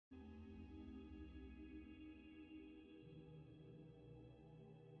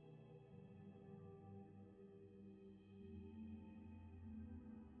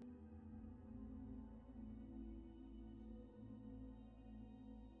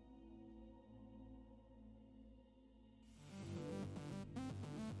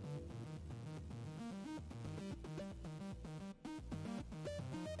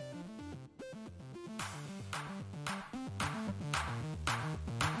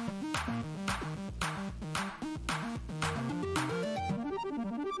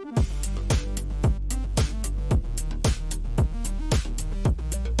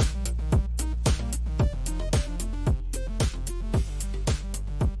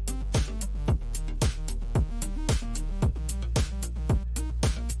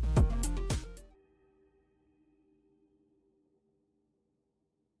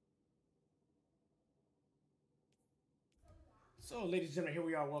So, ladies and gentlemen, here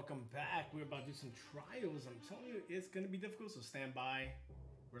we are. Welcome back. We're about to do some trials. I'm telling you, it's going to be difficult, so stand by,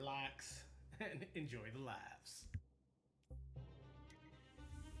 relax, and enjoy the laughs.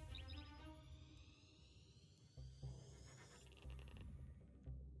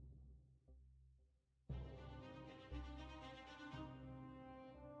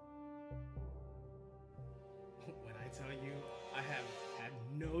 When I tell you, I have had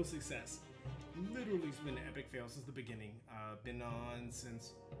no success. Literally, it's been an epic fail since the beginning. Been on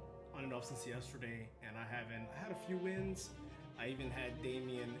and off since yesterday, and I had a few wins. I even had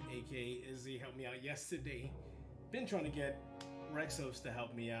Damien, aka Izzy, help me out yesterday. Been trying to get Rhexos to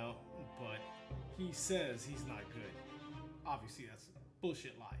help me out, but he says he's not good. Obviously, that's a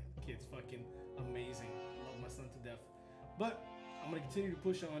bullshit lie. The kid's fucking amazing. Love my son to death. But I'm gonna continue to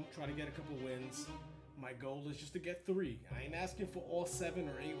push on, try to get a couple wins. My goal is just to get 3. I ain't asking for all 7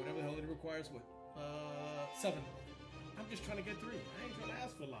 or 8, whatever the hell it requires. What? 7. I'm just trying to get 3. I ain't trying to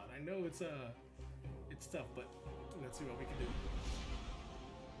ask for a lot. I know it's tough, but let's see what we can do.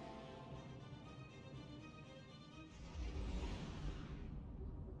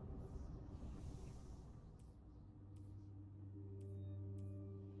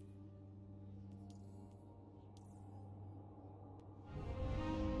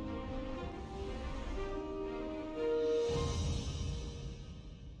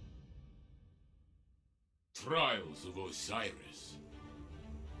 Trials of Osiris.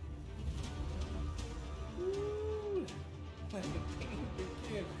 Ooh, let the pain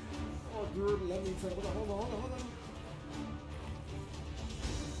begin. Oh, dude, let me tell you. Hold on.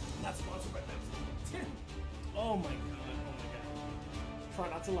 Not sponsored by Pepsi. Oh my god. Try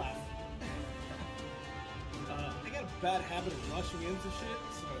not to laugh. I got a bad habit of rushing into shit,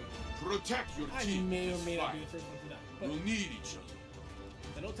 so Protect your team. I may or may not be the first one to that. You'll need each other.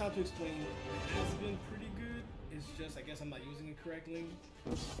 The no time to explain has been pretty good. It's just, I guess I'm not using it correctly.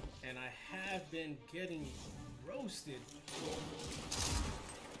 And I have been getting roasted.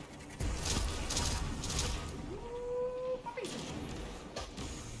 Ooh, puppy.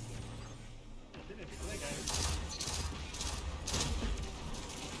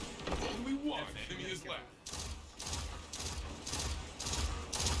 Only one enemy is left.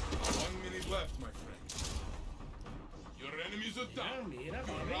 1 minute left, my friend. Your enemies are down. Mira,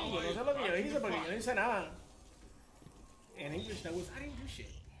 no sé lo que yo hice porque yo no hice nada. In English, that was, I didn't do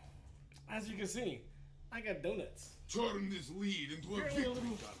shit. As you can see, I got donuts. Turn this lead into a victory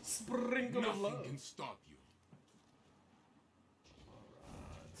garden. Sprinkle of love. Nothing can stop you.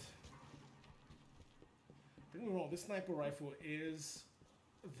 Alright. Don't get me wrong, this sniper rifle is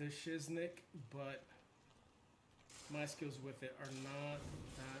the shiznick, but my skills with it are not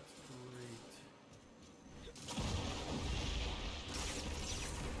that great. I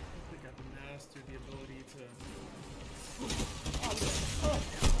think I've mastered the ability to...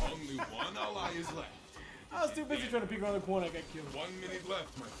 Only one ally is left. I was too busy trying to peek around the corner, I got killed. 1 minute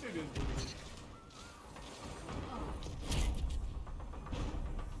left, my friend.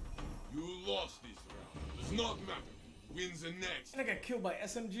 You lost this round. Does not matter. Wins the next. And I got killed by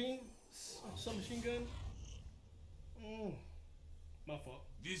SMG, submachine gun. My fault.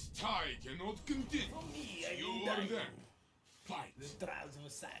 This tie cannot continue. For me, I You didn't are die. them. Fight. The trials of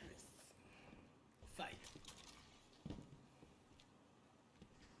Osiris. Fight.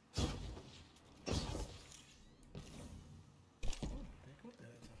 What the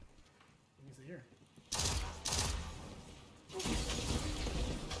hell? He's here.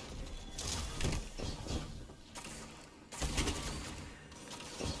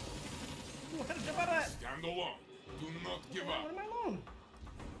 Stand alone. Do not give What up. am I alone?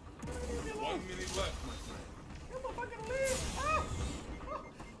 1 minute left, my friend. Come on, fucking leave! Ah!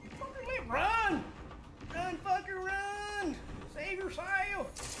 Fucking leave! Run! Run, fucker, run! Save yourself!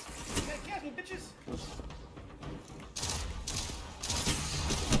 You gotta catch me, bitches!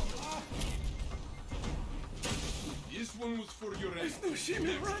 This one was for your enemy. There's no shame in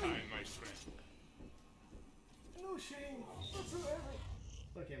Next running. time, my friend. No shame whatsoever.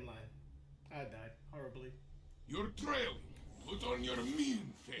 Okay, I'm lying. I died horribly. You're trailing. Put on your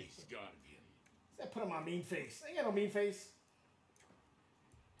mean face, Guardian. I put on my mean face. I ain't got no mean face.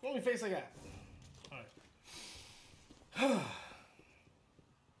 The only face I got. Alright.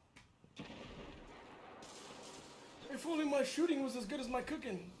 If only my shooting was as good as my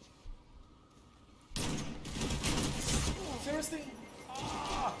cooking. Seriously?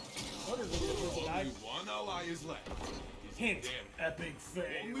 Ah! What is this? Only one ally is left. Is Hint. there. Epic fail.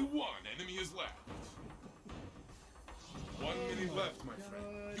 Only one enemy is left. 1 minute left, my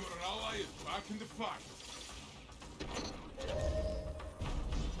friend. Your ally is back in the fight.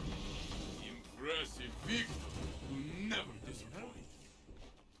 Impressive victory. never disappoint.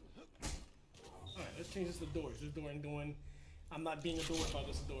 Alright, let's change this to doors. This door ain't doing. I'm not being adored by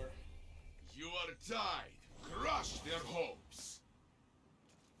this door. You are tied. Crush their hopes.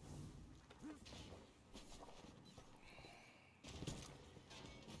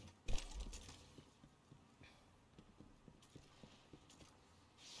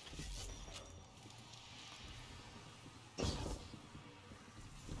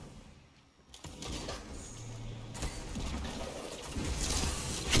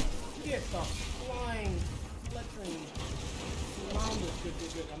 Get the flying, fluttering, flounders. Good,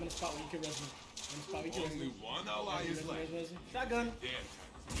 good, good. I'm gonna spot where you can res me. I'm gonna spot where you can res Only me. one ally is left. Shotgun. There.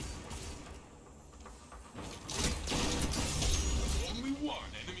 Only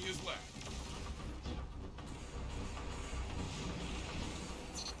one enemy is left.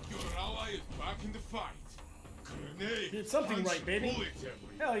 Your ally is back in the fight. Grenade. Did something punch, right, baby. bullets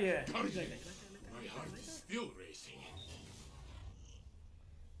everywhere. Hell yeah. Guardian, my heart is still racing.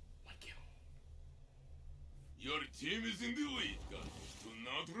 My kill. Your team is in the lead, Guardian. Do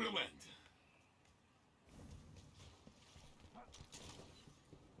not relent.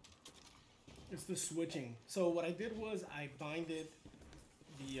 It's the switching. So what I did was I binded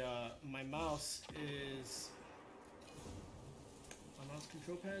the my mouse is my mouse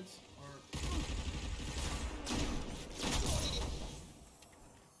control pads are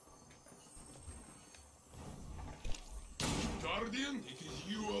Guardian, it is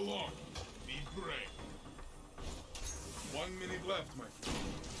you alone. Be brave. 1 minute left, my friend.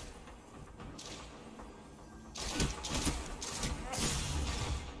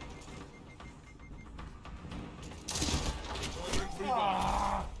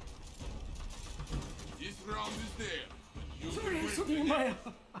 ah! This round is there. You Sorry, can there's win something in the my game.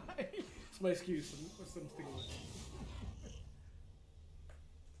 eye. It's my excuse. What's I'm sticking with?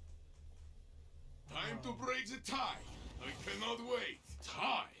 Time to break the tie. I cannot wait.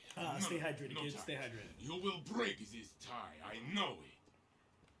 Tie. Stay No, hydrated, no kids. tie. Stay hydrated. You will break this tie. I know it.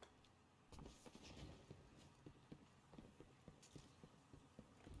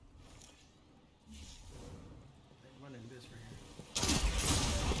 I'm running this right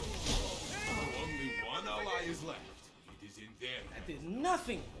Only one ally is left. It is in there. here. That did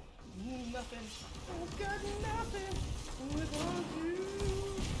nothing. Nothing. Oh God, nothing. Without you.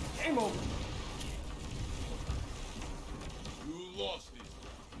 Game over. You lost this.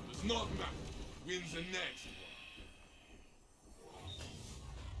 Does not matter. Wins the next one.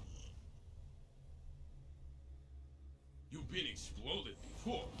 You've been exploded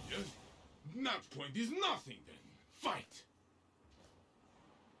before, yes? That point is nothing then. Fight!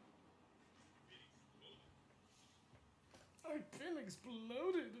 I've been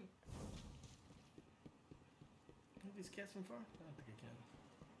exploded. Can these cats from far? I don't think I can.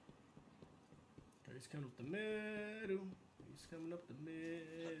 Okay, he's coming up the middle. He's coming up the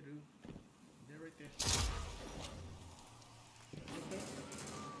middle. They're right there.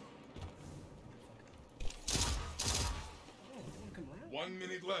 Oh, you wanna come around? 1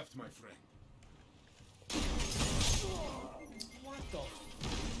 minute left, my friend. What the?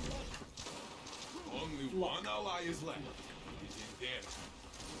 Only one ally is left. It is in there.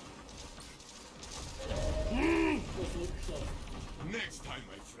 Go flip yourself. Next time,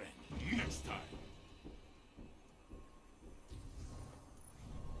 my friend. Next time.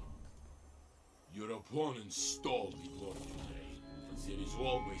 Your opponent stole the glory today, but there is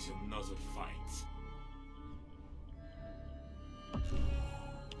always another fight.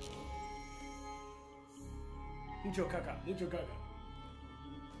 Mucho caca. Mucho caca.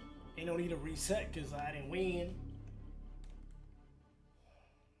 Ain't no need to reset because I didn't win.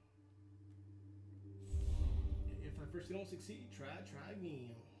 If at first you don't succeed, try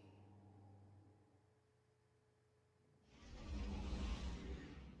again.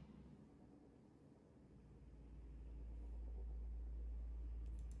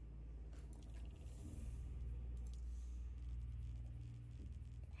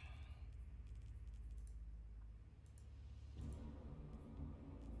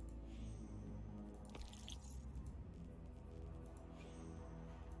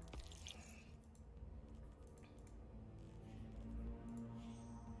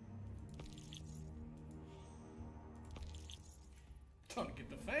 Trying to get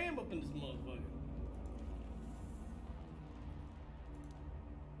the fam up in this motherfucker.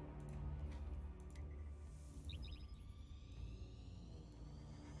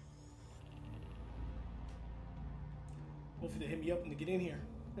 Hopefully they hit me up when they get in here.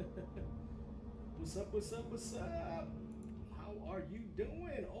 What's up, what's up, what's up? How are you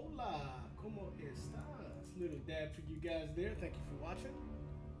doing? Hola, ¿cómo estás? Little dab for you guys there. Thank you for watching.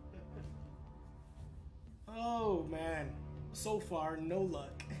 Oh man, so far no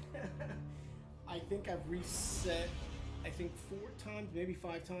luck. I think I've reset, I think 4 times, maybe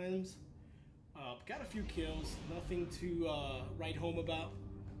 5 times. Got a few kills, nothing to write home about.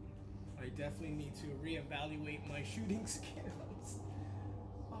 I definitely need to reevaluate my shooting skills.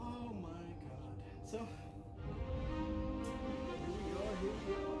 Oh my god. So, here we are.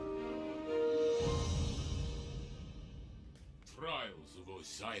 Trials of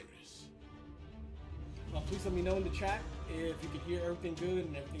Osiris. Please let me know in the chat if you can hear everything good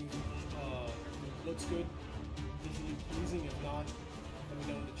and everything looks good, visually pleasing. If not, let me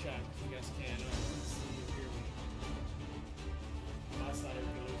know in the chat if you guys can see and hear me. My side,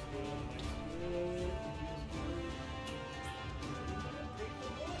 everything looks good. Mike's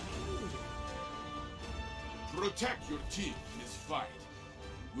good. Protect your team in this fight.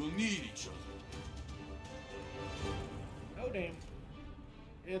 We'll need each other. Oh damn.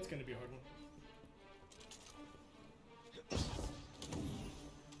 It's gonna be a hard one.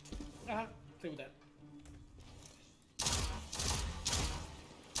 Stay with that.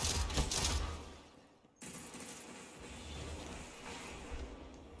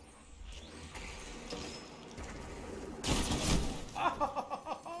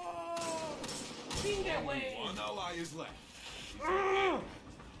 Being that way. One ally is left.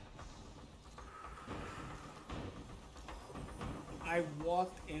 I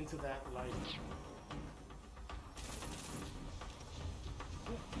walked into that light.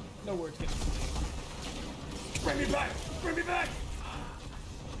 No words getting to me. Bring me back! Bring me back!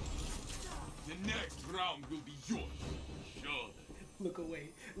 The next round will be yours. Sure. Look away.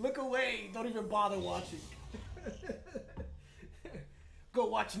 Look away! Don't even bother watching. Go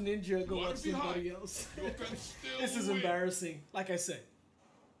watch Ninja. Go watch somebody else. This is embarrassing. Like I said,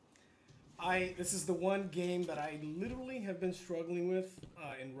 this is the one game that I literally have been struggling with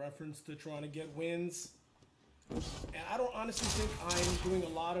in reference to trying to get wins. And I don't honestly think I'm doing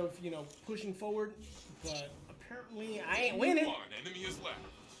a lot of, pushing forward, but apparently I ain't winning. One enemy is left.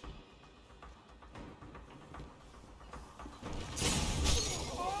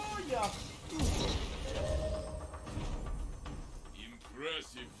 Oh, yeah.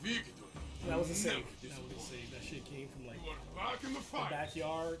 Impressive victory. That was a save. That was a save. That shit came from like You are back in the fight. the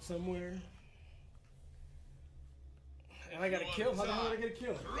backyard somewhere. And I got a kill? How the hell did I get a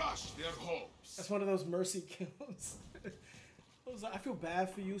kill? Crush their hopes. That's one of those mercy kills. I feel bad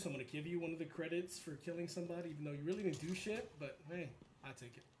for you, so I'm going to give you one of the credits for killing somebody, even though you really didn't do shit. But, hey, I'll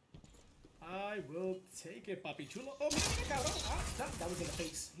take it. I will take it, Papi Chulo. Oh, man, that was in the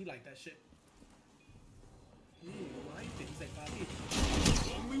face. He liked that shit. He liked it. He's like, Papi.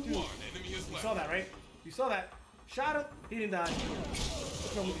 Only one enemy is left. You saw that, right? You saw that. Shot him. He didn't die.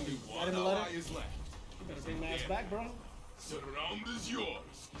 What's wrong with you? One ally is left. You better bring my ass back, bro. Surround is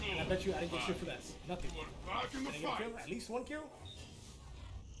yours. And I bet you I didn't get shit for that. Nothing. You are back in the Did I get a fight. kill? At least one kill?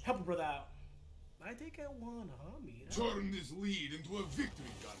 Help a brother out. I think I won, homie. Turn this lead into a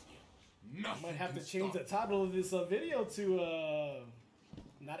victory, Guardian. I Nothing might have can to change the stop title of this video to,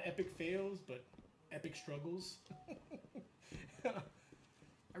 not epic fails, but epic struggles.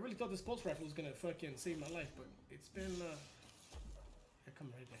 I really thought this pulse rifle was gonna fucking save my life, but it's been,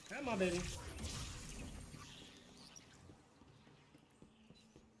 come right there. Come on, baby. you.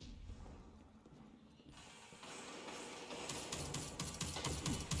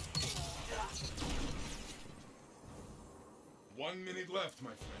 1 minute left, my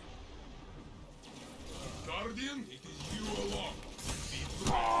friend. Guardian, it is you alone. Be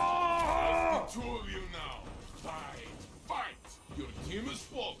brave. It's the 2 of you now. Fight! Fight! Your team is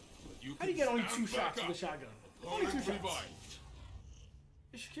fallen, but you How do you can get only stand 2 back shots with up. a shotgun? Only 2 Opponent shots. revived.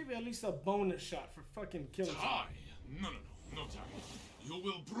 It should give you at least a bonus shot for fucking killing someone. Tie? No tie. You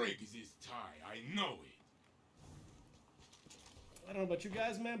will break this tie. I know it. I don't know about you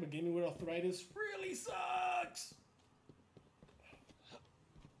guys, man, but gaming with arthritis really sucks.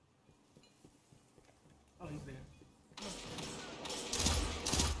 Oh, he's there.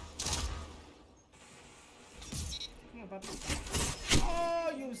 Come on, Bobby. Oh,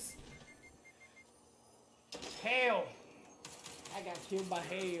 you... Hail. I got killed by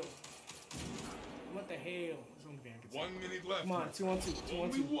hail. What the hell? 1 minute left. Come on, 2 on 2. 2 on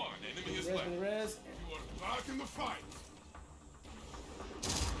 2. Only one enemy is left. Res. You are back in the fight.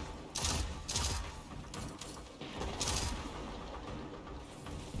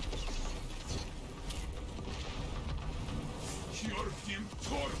 Your team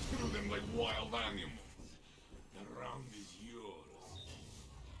tore through them like wild animals. The round is yours.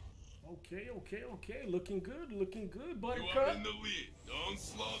 Okay. Looking good, You Buttercup. are in the lead. Don't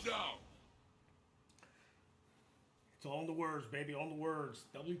slow down. It's on the words, baby, on the words.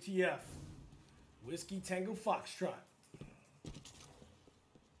 WTF. Whiskey Tango Foxtrot.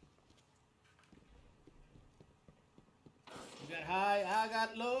 You got high, I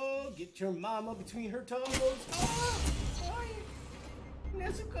got low. Get your mama between her toes. Oh,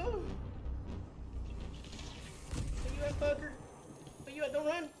 Nezuko. Where you at, fucker? Where you at? Don't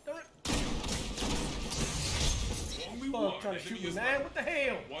run. Don't run. Only Fuck, one trying to shoot enemy me, is man. left. What the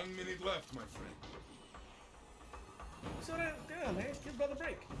hell? 1 minute left, my friend. Slow down, man. Give brother a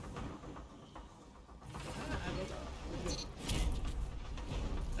break.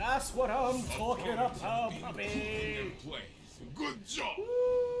 That's what I'm talking about, puppy. Good job.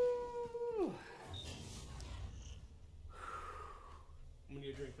 Woo. I'm gonna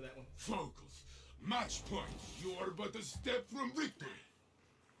need a drink for that one. Focus. Match point. You are but a step from victory.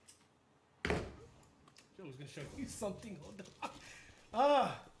 Joe was gonna show you something. Hold on.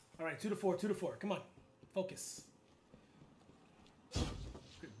 Ah. All right, 2 to 4. 2 to 4. Come on. Focus.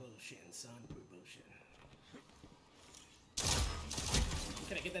 Quit bullshitting, son. Quit bullshitting.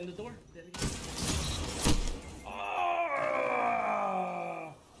 Can I get that in the door?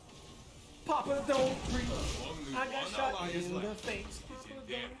 Oh! Papa, don't preach. I got shot in the face. Papa,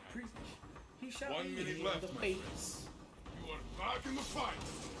 don't preach. He shot 1 me minute in left, the my face. You are back in the fight.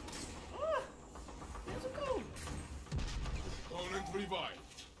 Ah! There's a goal. Opponent revived.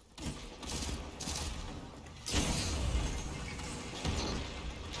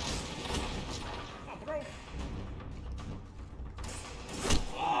 Come on, bro.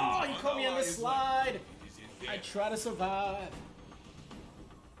 Oh, you caught me on the slide. I try to survive.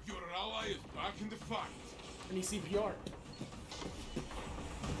 Your ally is back in the fight. I need CPR.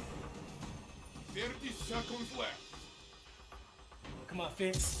 30 seconds left. Come on,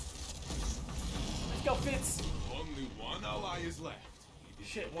 Fitz. Let's go, Fitz. Only one ally is left. It is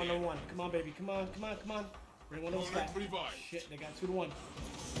Shit, dead. 1-on-1. Come on, baby. Come on, come on, come on. Bring one of those back. Opponent revived. Shit, they got 2 to 1.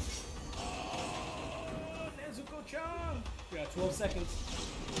 Oh, Nezuko-chan. We got 12 seconds.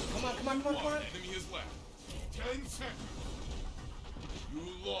 Come on, come on, come on, come One on. enemy is left. 10 seconds. You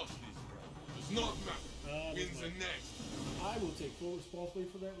lost this round. Does not matter. Wins the next. I will take full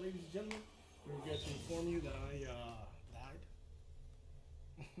responsibility for that, ladies and gentlemen. We regret to inform you that I died.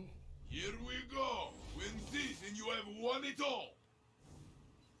 Here we go. Win this and you have won it all.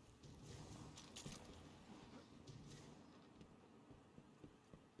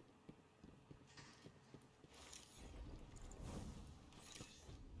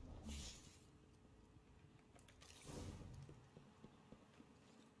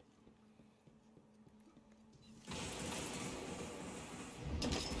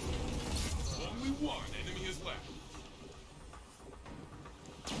 Only one enemy is left.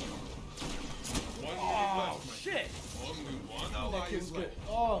 1 minute Oh, left, my shit. Only one That ally kid was is good. left.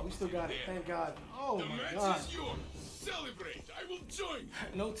 Oh, we still got it. Thank God. Oh, The my match God. is yours. Celebrate. I will join you.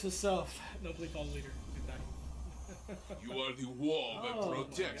 Note to self. No play follow leader. Good night. You are the wall that Oh, my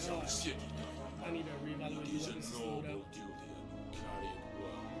protects our God. city. I need to reevaluate It the is a weapons to slow noble down. duty and you carry it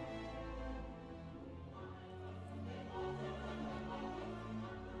well.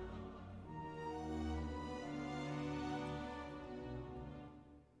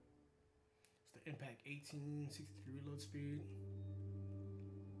 It's the impact 1863 reload speed.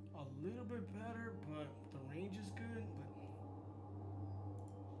 A little bit better, but the range is good, but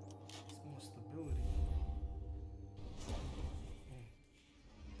it's more stability.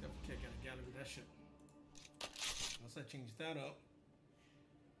 Definitely can't get a galley with that shit. Unless I change that up.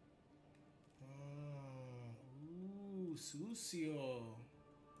 Ooh, Sucio.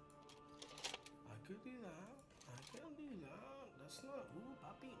 I could do that. I can do that. That's not. Ooh,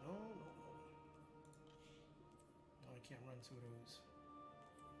 papi. No, no, no. No, I can't run 2 of those.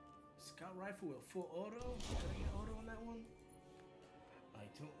 Scout rifle with full auto? Can I get auto on that one? I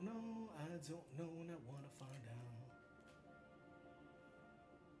don't know. I don't know, and I want to find out.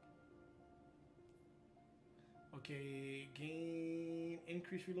 Okay, gain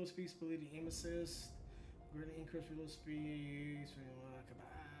increased reload speed, stability, aim assist, greatly increased reload speed.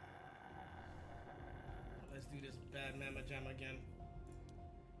 Let's do this bad mama jam again.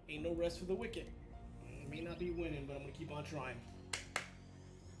 Ain't no rest for the wicked. May not be winning, but I'm gonna keep on trying.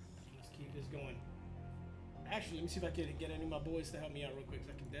 Let's keep this going. Actually, let me see if I can get any of my boys to help me out real quick,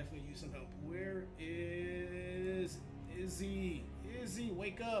 because I can definitely use some help. Where is Izzy? Izzy,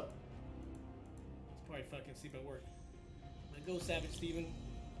 wake up! He's probably fucking asleep at work. Let go, Savage Steven.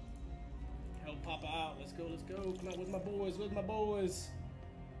 Help Papa out. Let's go, let's go. Come on, where's my boys? Where's my boys?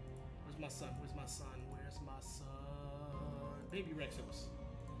 Where's my son? Where's my son? Where's my son? BABYRHEXOS.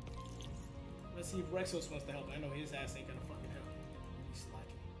 Let's see if Rhexos wants to help. I know his ass ain't gonna fucking help. He's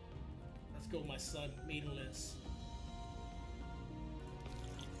slacking. Let's go, my son. Maidenless.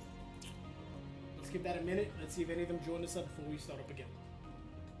 give that a minute. Let's see if any of them join us up before we start up again.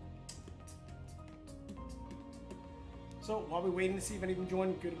 So while we're waiting to see if any of them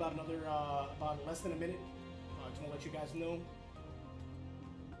join, good about another about less than a minute. Just want to let you guys know.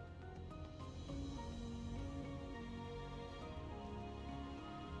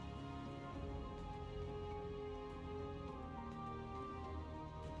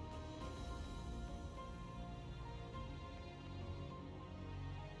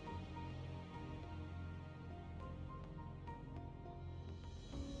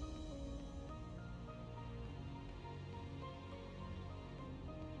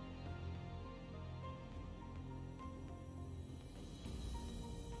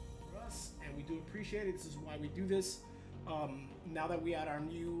 And we do appreciate it. This is why we do this. Now that we at our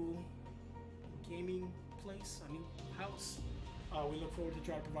new gaming place, our new house, we look forward to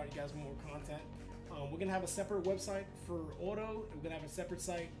try to provide you guys more content. We're gonna have a separate website for auto. We're gonna have a separate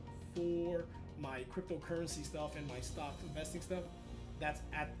site for my cryptocurrency stuff and my stock investing stuff. That's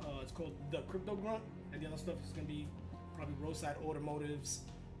at it's called The Crypto Grunt, and the other stuff is gonna be probably Roadside Automotive's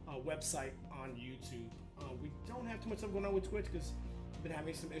website on YouTube. We don't have too much stuff going on with Twitch because been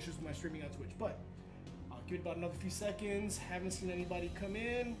having some issues with my streaming on Twitch, but I'll give it about another few seconds. Haven't seen anybody come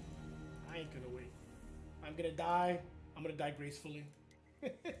in. I ain't gonna wait. I'm gonna die. I'm gonna die gracefully.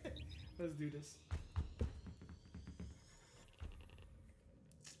 Let's do this.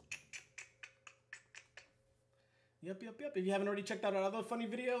 Yep. If you haven't already checked out our other funny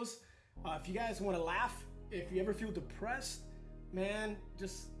videos, if you guys want to laugh, if you ever feel depressed, man,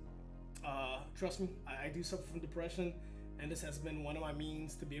 just trust me, I do suffer from depression. And this has been one of my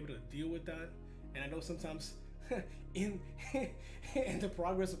means to be able to deal with that. And I know sometimes in the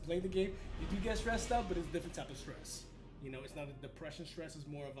progress of playing the game, you do get stressed out, but it's a different type of stress. You know, it's not a depression stress, it's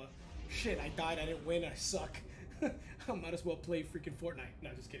more of a, shit, I died, I didn't win, I suck. I might as well play freaking Fortnite.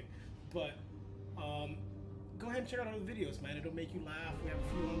 No, just kidding. But go ahead and check out our other videos, man. It'll make you laugh. We have a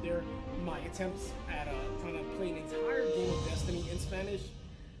few on there. My attempts at trying to play an entire game of Destiny in Spanish.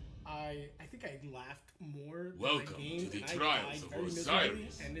 I think I laughed more than Welcome the game, to the and trials I died of very miserably,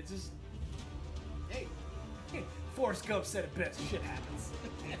 Osiris. and it just, hey, Forrest Gump said it best, shit happens.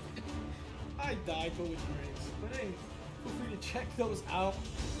 I died, but with grace. But hey, feel free to check those out.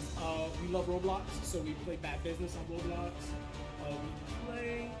 We love Roblox, so we play Bad Business on Roblox.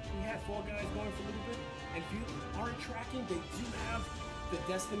 We had Fall Guys going for a little bit, and if you aren't tracking, they do have the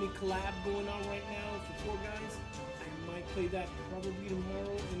Destiny collab going on right now for Fall Guys. I might play that probably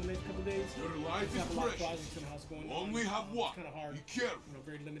tomorrow in the next couple days. Your life is have a lot of precious. projects in the house going You on. only have one. It's kind of hard. Be careful. You know,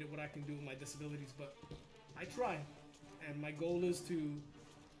 very limited what I can do with my disabilities, but I try. And my goal is to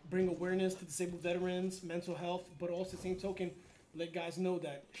bring awareness to disabled veterans, mental health, but also the same token, let guys know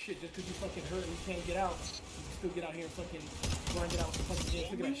that shit, just because you fucking hurt and you can't get out, you can still get out here and fucking grind it out with the fucking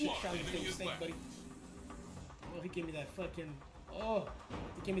games. Look at that shit, shiny face, thanks, buddy. Oh, he gave me that fucking, oh,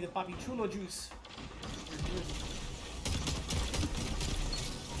 he gave me the Papi Chulo juice.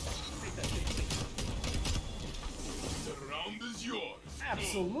 Take that shit, take that. The round is yours.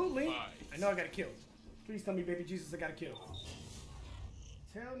 Absolutely. Go. I know I got a kill. Please tell me, baby Jesus, I got a kill.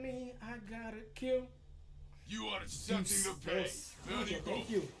 Tell me I got a kill. You are accepting the pay. Yes. There you go. Thank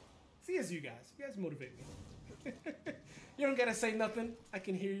you. See, as you guys motivate me. You don't gotta say nothing. I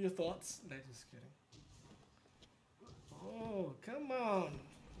can hear your thoughts. No, just kidding. Oh, come on.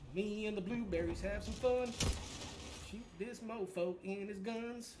 Me and the blueberries have some fun. Shoot this mofo in his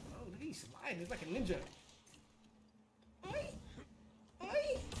guns. Oh, look, he's sliding. He's like a ninja. Oi!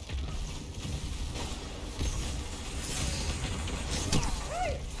 Oi!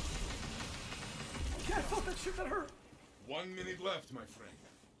 Oi! Okay, I felt that shit that hurt. 1 minute left, my friend.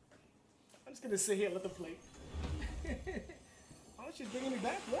 I'm just gonna sit here and let them play. Oh, she's bringing me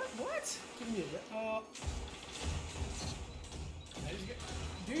back? What? Give me a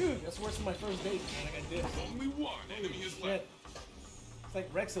dude, that's worse than my first date, man. I got this. Only one enemy is Shit. left. It's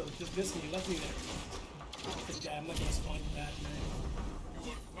like Rhexos just dissed me, left me there. Yeah, I'm not gonna spawn for that, man.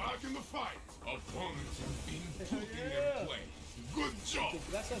 You are back in the fight. Opponents have been put in Yeah. their place. Good job.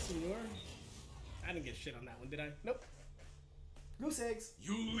 Gracias, senor. I didn't get shit on that one, did I? Nope. Goose eggs.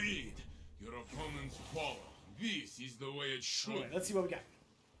 You lead. Your opponents follow. This is the way it should. Alright, let's see what we got.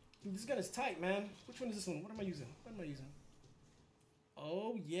 Dude, this gun is tight, man. Which one is this one? What am I using?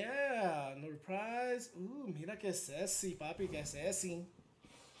 Oh, yeah. No reprise. Ooh, mira que sassy, papi, que sassy.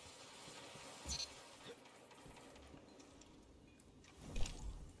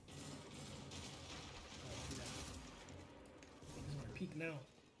 He doesn't want to peek now.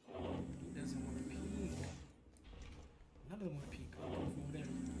 He doesn't want to peek. None of them want to peek. I'll come from over there.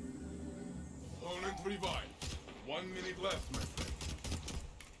 Opponent revived. 1 minute left, my friend.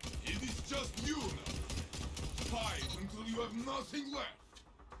 It's It is just you now. Fight until you have nothing left.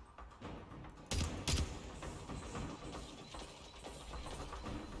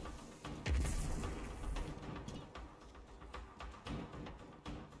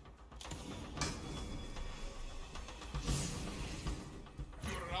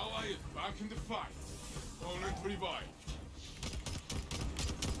 Your ally is back in the fight. Opponent revived.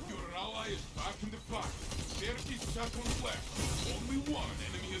 Your ally is back in the fight. 30 seconds left. Only one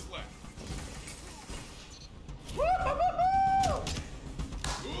enemy is left. Good.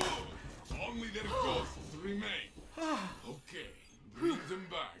 Only their ghosts remain. Okay, bring them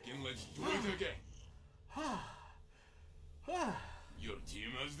back and let's do it again. Your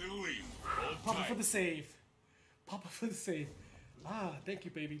team has the lead. Hold Papa tight. for the save. Papa for the save. Ah, thank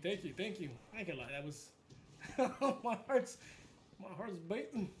you, baby. Thank you. Thank you. I ain't gonna lie. That was my heart's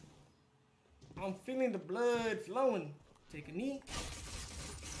beating. I'm feeling the blood flowing. Take a knee.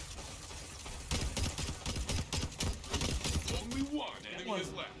 Only one enemy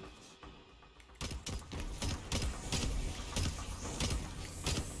is left.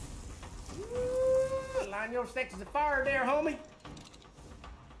 Ooh, line your sticks to fire there, homie.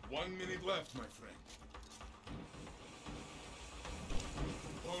 1 minute left, my friend.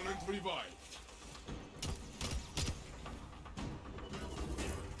 Opponent revived.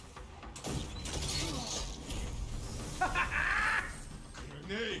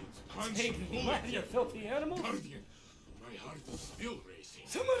 Grenade! Punch! Hey, Bullet! you filthy animal. Guardian! My heart is still racing.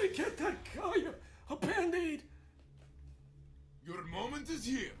 Somebody get that guy a band-aid. Your moment is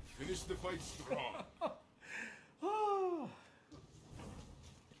here. Finish the fight strong. Oh.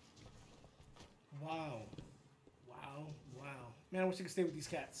 Wow. Wow. Wow. Man, I wish I could stay with these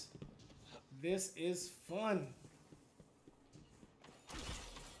cats. This is fun.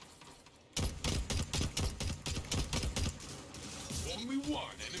 Only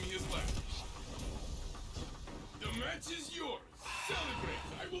one enemy is left. The match is yours. Celebrate.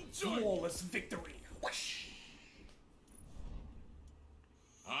 I will join you. Flawless victory. Whoosh.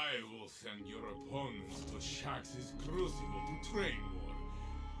 I will send your opponents to Shax's crucible to train more.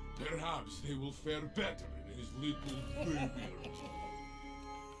 Perhaps they will fare better in his little baby room.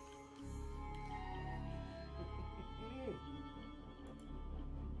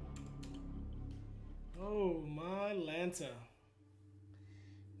 Oh, my Lanta.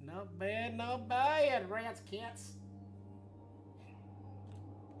 Not bad, not bad, rats, cats.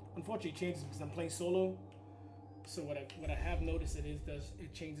 Unfortunately, it changes because I'm playing solo. So what I have noticed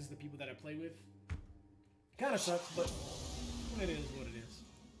it changes the people that I play with. Kind of sucks, but it is what it is.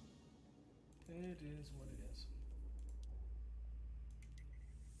 It is what it is.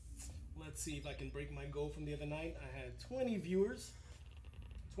 Let's see if I can break my goal from the other night. I had 20 viewers,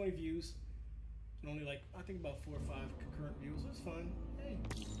 20 views, and only like I think about 4 or 5 concurrent views. That's fine. Hey,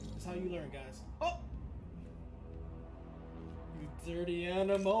 that's how you learn, guys. Oh, you dirty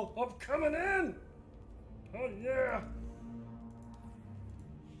animal! I'm coming in. Oh yeah!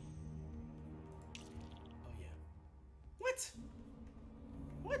 Oh yeah. What?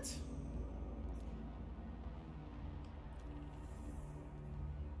 What?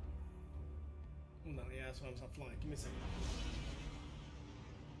 No, yeah, that's why I'm flying. Give me a second.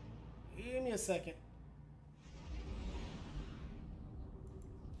 Give me a second.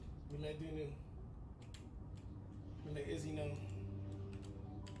 We let do know. We let Izzy know.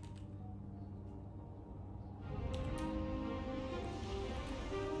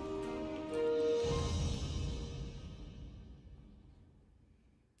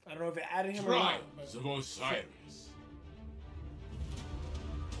 I don't know if it added him or not. Tribes of Osiris.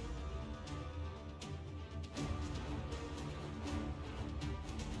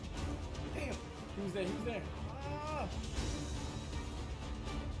 Damn, who's there? Who's there? Ah.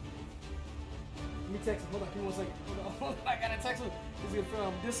 Let me text him. Hold on, give me 1 second. Hold on. I gotta text him. He's gonna feel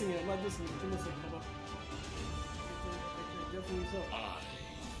I'm dissing him. I'm not dissing him. Give me 1 second. Hold on. Definitely so. I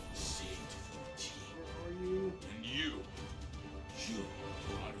seek for tea. Where are you? And you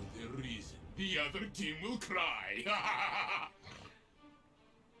are the reason the other team will cry.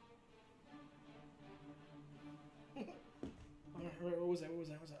 Where was I? Where was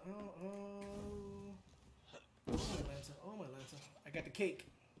I? Oh. Oh, my Lanta. Oh, my Lanta. I got the cake.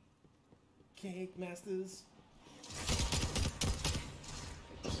 Cake masters.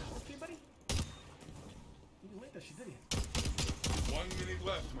 Okay, buddy. You didn't like that shit, did you? 1 minute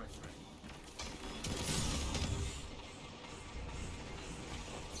left, my friend.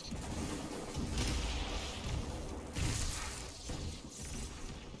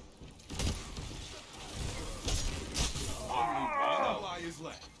 Only one ally is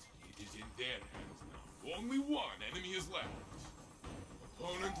left. It is in their hands now. Only one enemy is left.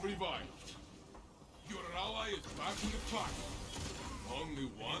 Opponent Opponent revived. Your ally is back in the fight. Only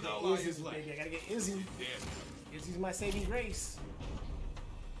one ally is left. Baby. I gotta get Izzy. Dead. Izzy's my saving grace.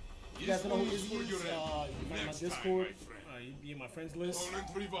 You This guys know one who is Izzy for is? your You end. can find my Next Discord. time, my friend. You be in my friends list. Opponent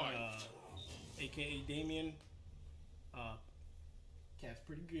revived. AKA Damien. Cat's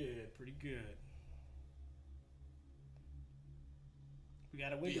pretty good. Pretty good. We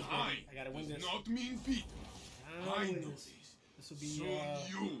gotta win this, Behind baby. I gotta win does this. not mean Peter. I I know know this. this. This will be. Soon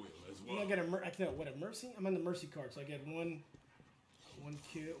you will as I well. get a I can what a mercy. I'm on the mercy card, so I get one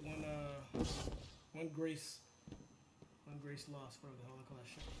kill, one grace loss. Whatever the hell I call that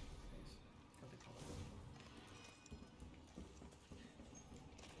shit. What they call it.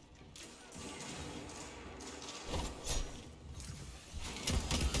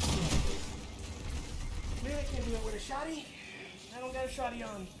 Man, I can't do that with a shotty. I don't got a shotty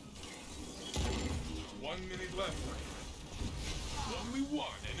on. 1 minute left, my friend. Only one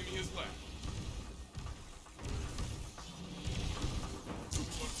enemy is left.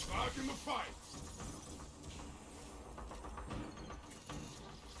 What's back in the fight?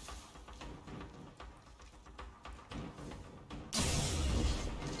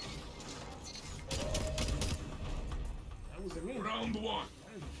 That was a me. Round one.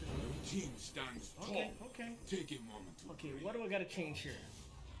 Your team stands tall. Okay. Take a moment to Okay, breathe. what do I gotta change here?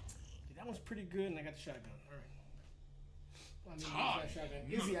 Okay, that one's pretty good, and I got the shotgun. Alright. I mean, Tie. use that shotgun.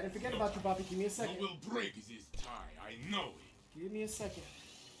 Izzy, I didn't forget about you, Bobby. Give me a second. What will break is his tie. I know it. Give me a second.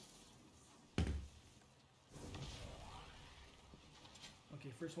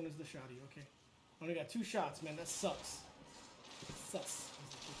 Okay, first one is the shotty. Okay. I only got 2 shots, man. That sucks. Sus. As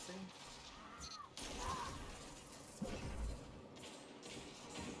the kids say.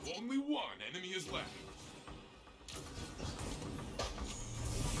 Only one enemy is left.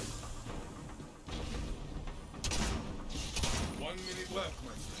 One minute left,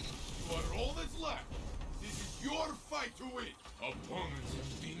 my friend. You are all that's left. This is your fight to win. Opponents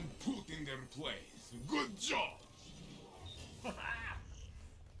have been put in their place. Good job.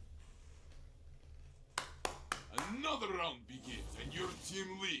 Another round begins and your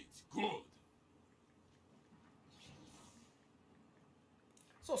team leads. Good.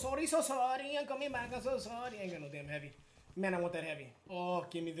 So sorry. I'm coming back. I'm so sorry. I ain't got no damn heavy. Man, I want that heavy. Oh,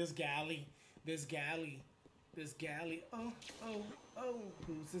 give me this galley. This galley. Oh.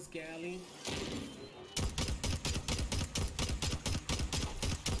 Who's this galley?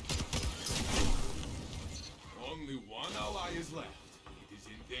 Only one ally is left. It is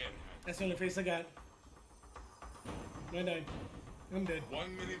in their hands. That's the only face I got. I died. I'm dead.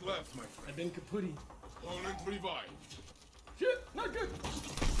 1 minute left, my I've friend. been kaputty. Opponent revived. Shit! Not good!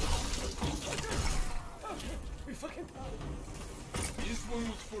 Oh, we fucking died. This one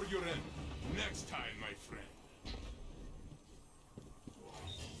was for your end. Next time, my friend.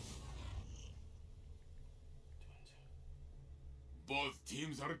 Both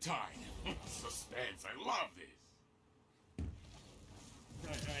teams are tied. Suspense, I love this.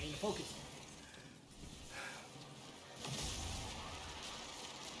 Alright, I need to focus.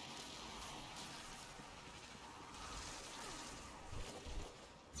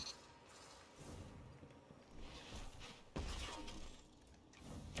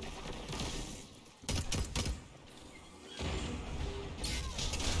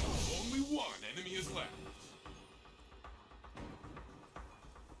 Only one enemy is left.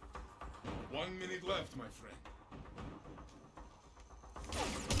 1 minute left, my friend.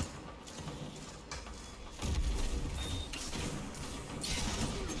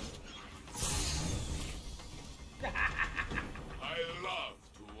 I love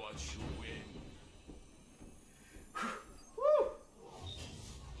to watch you win. Woo!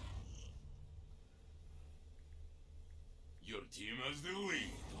 Your team has the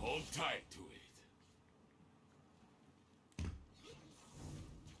lead. Hold tight to it.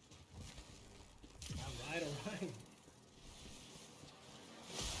 Alright.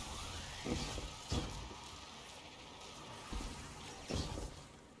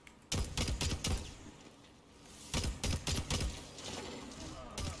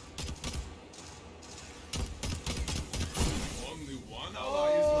 Only one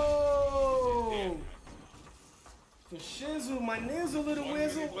ally is left. So Shizzle, my nizzle, little 1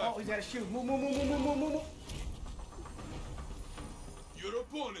 whizzle. minute left. Oh, he's got to shoot. Move. Your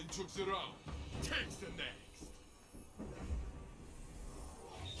opponent chokes around. Takes the next.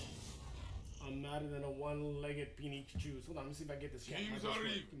 I'm not than a one-legged peony juice. Hold on, let me see if I get this cat. Teams Might are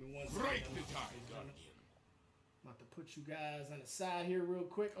just even. Give me 1 Break second. the tie, Guardian. I'm about to put you guys on the side here real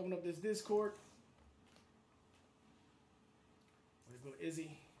quick. Open up this Discord. Let's go,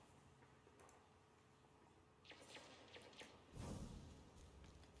 Izzy.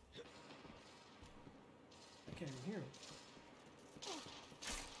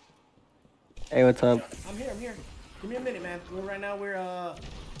 Hey, what's up? I'm here. Give me a minute, man. Right now we're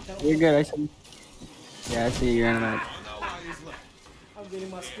You're good. I see. Yeah, I see you're in a match. I'm getting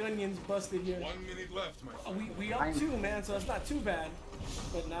my scunions busted here. 1 minute left, my friend. We up 2, man, so it's not too bad.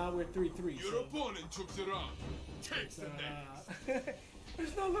 But now we're 3-3. Your opponent took the round. Take the next.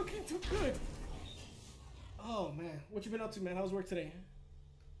 It's not looking too good. Oh man, what you been up to, man? How's work today?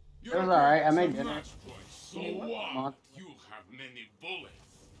 It was alright. I made dinner. So what? You have many bullets.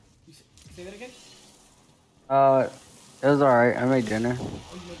 You say that again? It was alright. I made dinner. Oh,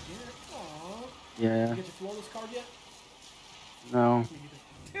 you made dinner? Aww. Yeah. You get your flawless card yet? No.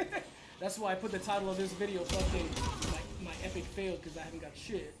 That's why I put the title of this video fucking my epic fail, because I haven't got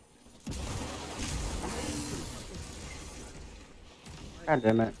shit. God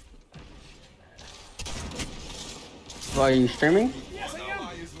damn it. Well, are you streaming? Yes, I am.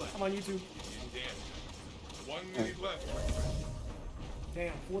 I'm on YouTube. 1 minute left.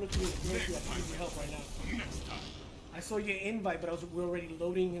 Damn, 4-3. I need your help right now. Next time. I saw your invite, but we're already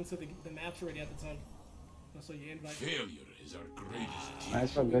loading into the match already at the time. I saw your invite. Failure is our greatest teacher.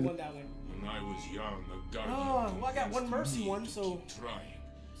 That's so We good. won that one. When I was young, a guardian. Oh, well, I got one convinced mercy me one, to so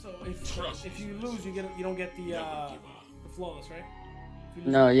keep trying. if you lose, you don't get the flawless, right?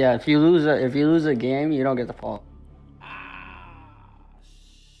 No, yeah. If you lose a game, you don't get the fall.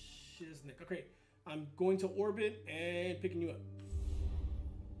 Shiznick. Okay, I'm going to orbit and picking you up.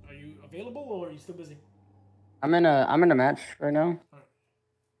 Are you available or are you still busy? I'm in a match right now. All right.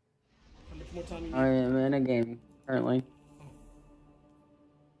 How much more time you need? I'm in a game currently.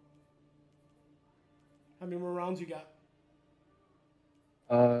 How many more rounds you got?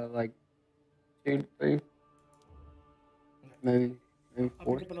 Like 2, 3, maybe I'll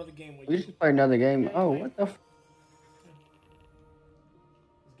 4. pick up another game. We should play another game. Yeah, Oh, play. what the? Let's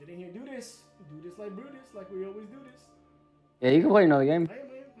get in here. Do this like Brutus, like we always do this. Yeah, you can play another game. I am.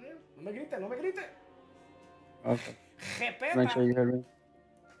 No me grites. Okay. Repeta. Make sure you heard me.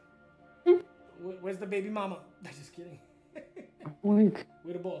 Where's the baby mama? Just kidding. Wink.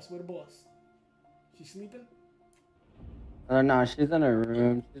 Where the boss? She sleeping? No, she's in her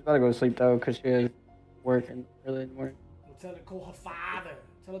room. She's about to go to sleep though, cause she has work early in the morning. Well, tell her to call her father.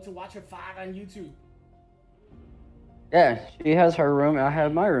 Tell her to watch her father on YouTube. Yeah, she has her room. I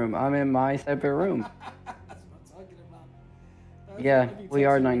have my room. I'm in my separate room. That's what I'm talking about. Yeah, we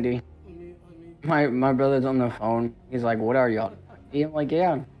are 90. My brother's on the phone. He's like, "What are y'all?" I'm like,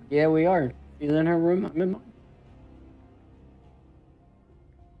 "Yeah, we are." She's in her room. I'm in mine.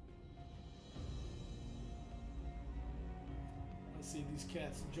 Let's see if these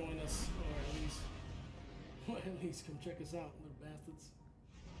cats join us, or at least come check us out, little bastards.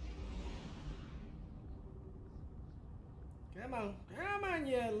 Come on,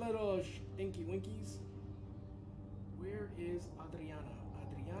 you little stinky winkies. Where is Adriana?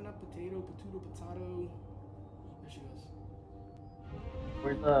 Adriana, potato. There she goes.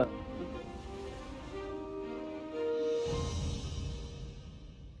 Where's the?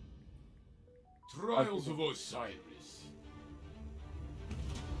 Trials of Osiris.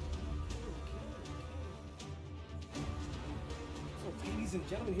 So, ladies and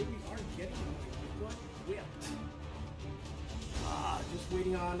gentlemen, here we are getting what whipped. Just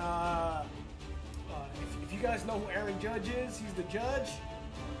waiting on. If you guys know who Aaron Judge is, he's the judge.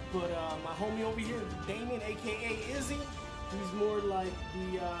 But my homie over here, Damon, aka Izzy, he's more like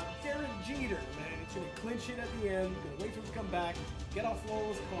the Derek Jeter, man. He's gonna clinch it at the end. Gonna wait for him to come back, get off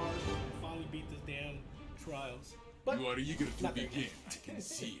flawless card, and finally beat this damn trials. But You are eager to not begin. I can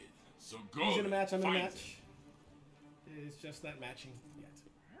see it. So go. he's in a match. I'm in a fight. match. It's just not matching yet.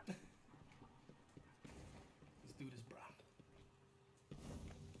 Let's do this, bro.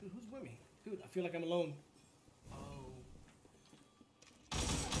 Dude, who's with me? Dude, I feel like I'm alone. Oh.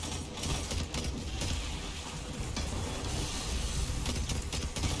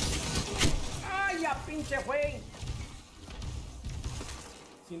 Ah, ya pinche güey!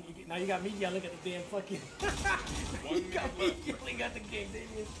 See, now you got me yelling at the damn fucking. You got me yelling at the game,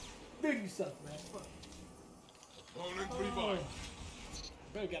 Damien. Dude, you suck, man. Fuck. Opponent revive.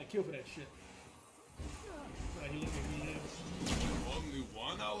 Bro, got a kill for that shit. Oh, he looked at me now. Only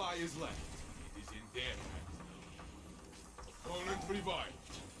one ally is left. It is in their hands. Opponent revived.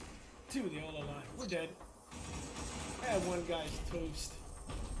 2, they all alive. We're dead. I had one guy's toast.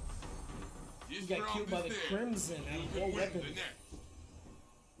 He This got round killed by is the theirs. Crimson You and can no win weapons. the next.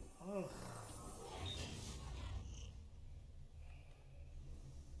 Ugh.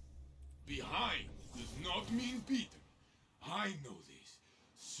 Behind does not mean beaten. I know this.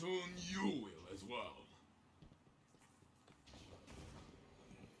 Soon you will as well.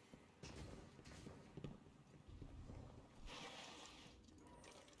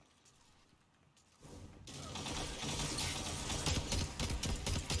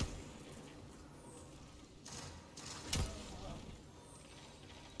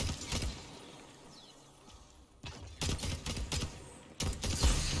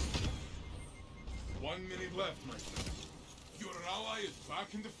 1 minute left, my friend. Your ally is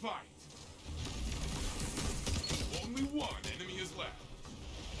back in the fight. Only one enemy is left.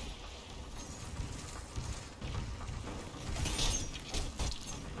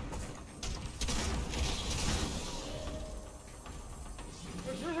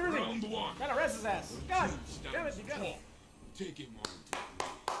 Round one. Gotta rest his ass. God damn it, you got it. Take a moment.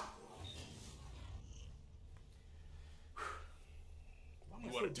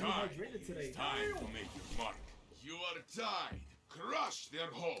 You are tied. It's time to make your mark. You are tied. Crush their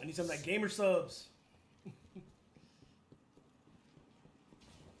hopes. I need some of that gamer subs.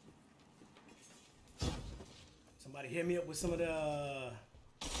 Somebody hit me up with some of the.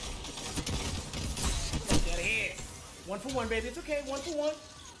 Get out of here. 1 for 1, baby. It's okay. 1 for 1.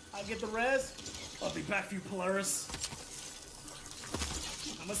 I'll get the res. I'll be back for you, Polaris.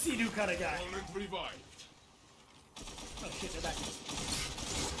 I'm a Sea-Doo kind of guy. Opponent revived. Oh shit, they're back.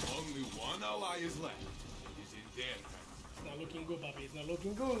 Only one ally is left. It is in their hands. It's not looking good, Bobby. It's not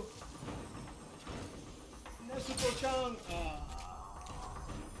looking good. Nezuko-chan.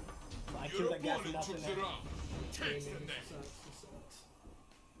 I Your killed that guy for opponent nothing. took the round. Takes the neck.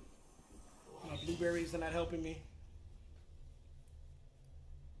 My blueberries are not helping me.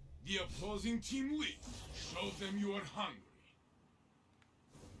 The opposing team leads. Show them you are hungry.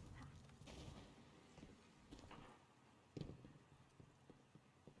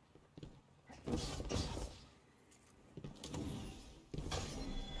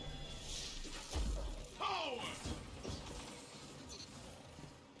 Power!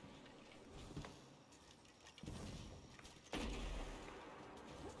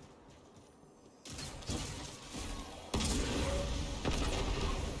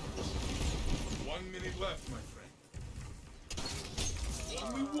 Left, my friend.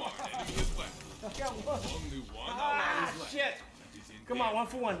 Only one enemy is left. I got one. Only one ally is left. Shit. Come on, 1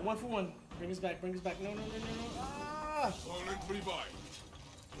 for 1. 1 for 1. Bring us back. Bring us back. No, no, no, no, no. Ah! Opponent revived.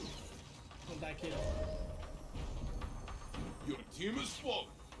 Come back here. Your team is fallen,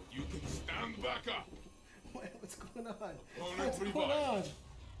 but you can stand back up. What's going on? Opponent What's going revived.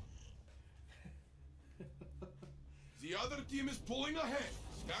 on? The other team is pulling ahead.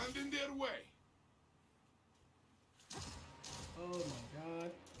 Stand in their way. Oh my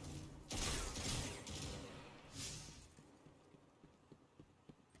god.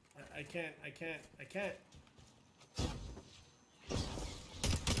 I can't.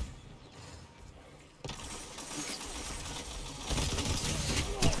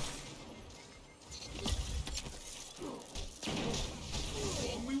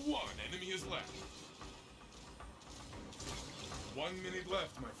 Only one enemy is left. 1 minute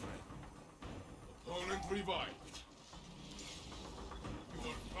left, my friend. Opponent revived. You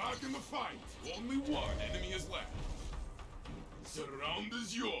are back in the fight. Only one enemy is left. Surround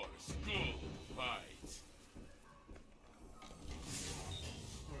is yours. Good fight.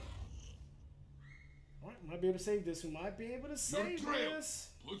 Alright, might be able to save this. We might be able to save this.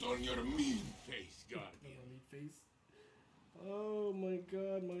 Put on your mean face, Guardian. My mean face. Oh my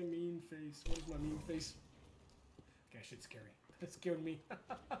god, my mean face. What is my mean face? Okay, shit's scary. That scared me. I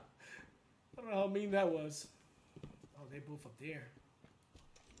don't know how mean that was. Oh, they're both up there.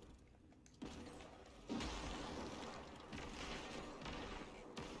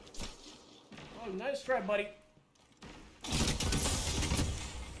 Oh, nice try, buddy.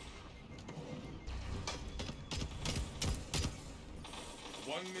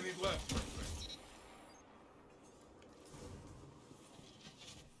 One minute left, my friend.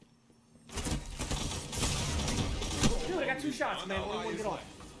 Dude, I got 2 shots, man. Only one get off.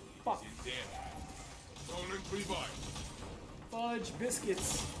 Fuck. Opponent revived. Fudge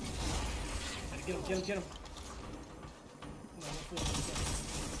biscuits. Gotta get him, get him, get him.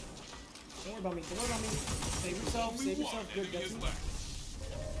 Don't worry about me. Don't worry about me. Save yourself. Save yourself. Good. That's it.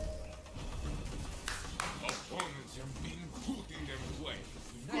 Opponents have been put in their place.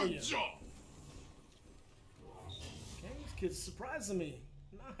 Hell Good yeah. job. Okay, this kid's surprising me.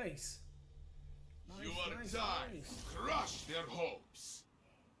 Nice. You are tied. Crush their hopes.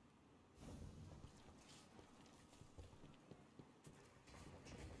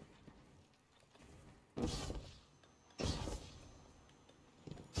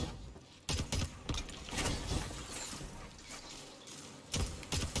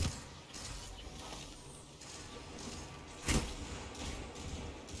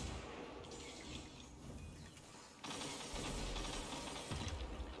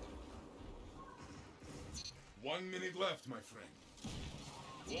 One minute left, my friend.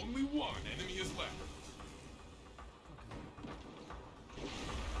 Only one enemy is left.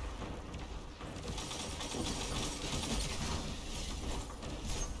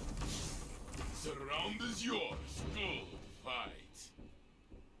 ground is yours. Good fight.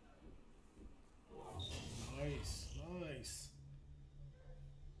 Nice, nice.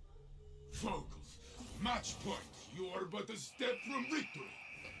 Vocals, match point. You are but a step from victory.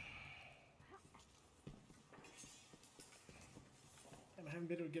 Damn, I haven't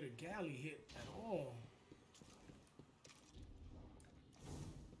been able to get a galley hit at all.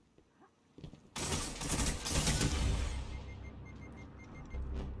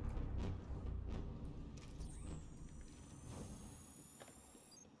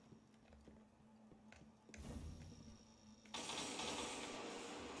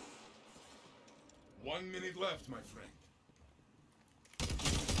 One minute left, my friend.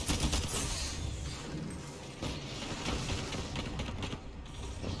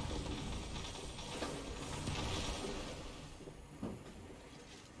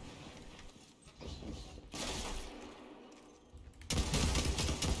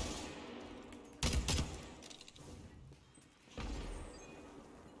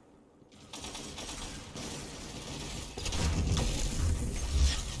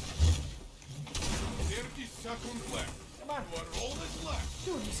 Seconds left. Come on. You are all that's left.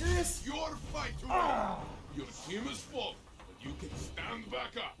 Dude, you serious? Your fight to win. Your team is full, but you can stand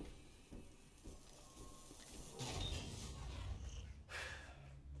back up.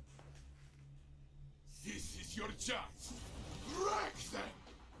 This is your chance. Wreck them.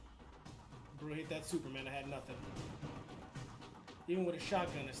 Bro, hit that Superman, I had nothing. Even with a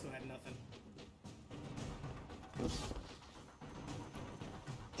shotgun, I still had nothing.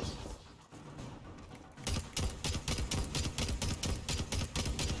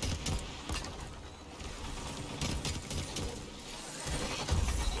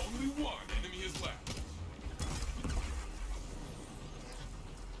 Only one enemy is left.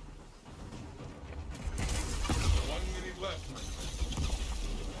 One minute left, my friend.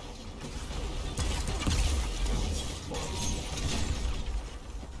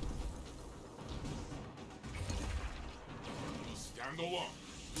 You stand alone.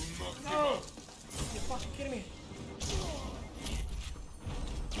 Do not give No! up. You're fucking kidding me.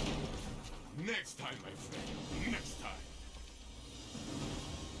 Next time, my friend. Next time.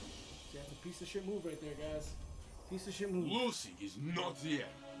 Yeah, that's a piece of shit move right there, guys. Piece of shit move. Losing is not the end.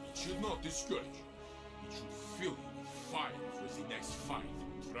 It should not discourage you. It should fill you with fire for the next fight.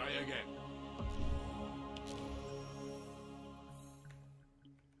 Try again.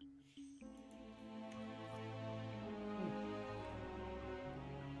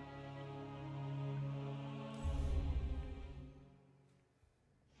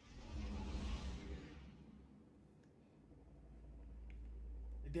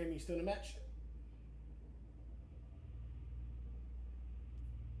 Damn, you still in the match?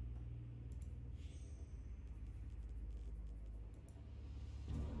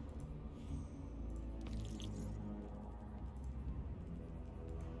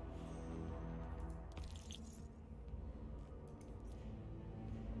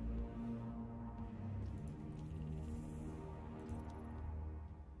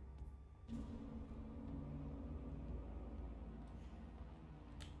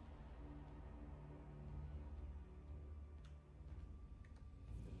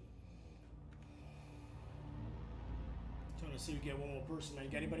 Trying to see if we get one more person, man.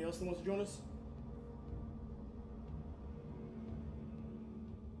 Got anybody else that wants to join us?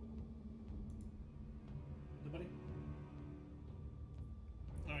 Nobody?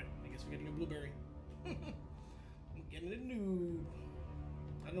 Alright, I guess we're getting a blueberry. I'm getting a noob.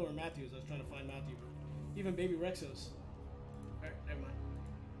 I don't know where Matthew is. I was trying to find Matthew. Even BABYRHEXOS. Alright, never mind.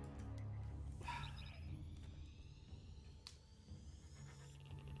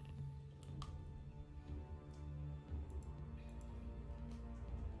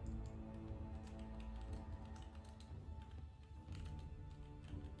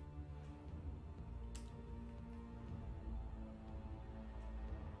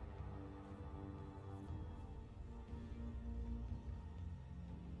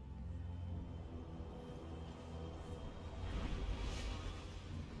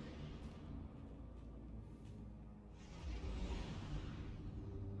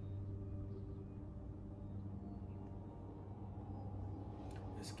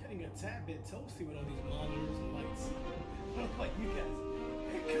 It's getting a tad bit toasty with all these monitors and lights. I don't like you guys.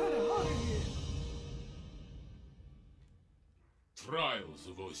 It's kind of hot in here. Trials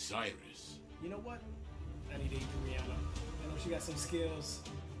of Osiris. You know what? I need Adriana. I know she got some skills.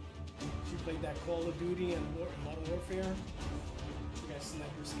 She played that Call of Duty and Modern Warfare. She got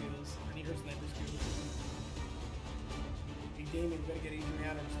sniper skills. I need her sniper skills. Hey Damien, you better get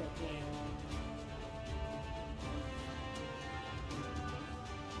Adriana and start playing.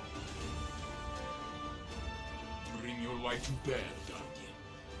 Lie to bear, Guardian.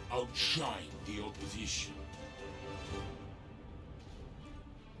 Outshine the opposition.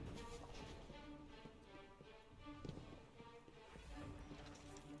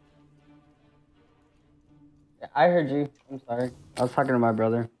 I heard you. I'm sorry. I was talking to my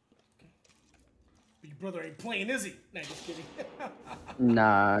brother. Your brother ain't playing, is he? Nah, just kidding.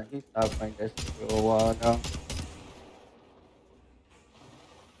 Nah, he stopped playing this a while ago.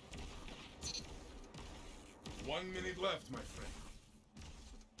 One minute left, my friend.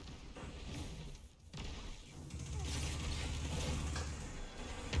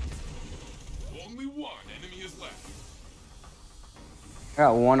 Only one enemy is left. I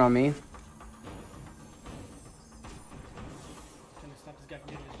got one on me. Trying to stop this guy from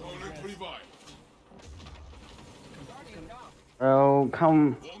getting his Opponent res. revived. Bro,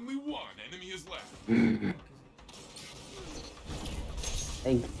 come. Only one enemy is left.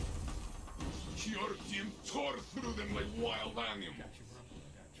 Thank you. Your team tore through them like wild animals. Got you, bro. I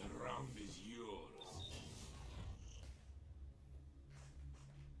got you. The round is yours.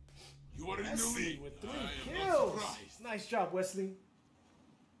 You are in the Wesley lead. with 3 I am not kills. surprised. Nice job, Wesley.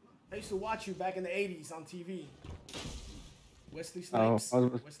 I used to watch you back in the 80s on TV. Wesley Snipes.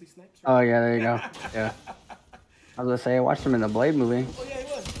 Wesley Snipes. Oh yeah, there you go. Yeah. I was gonna say I watched him in the Blade movie. Oh yeah, he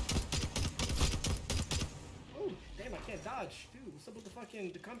was. Oh damn, I can't dodge, dude. What's up with the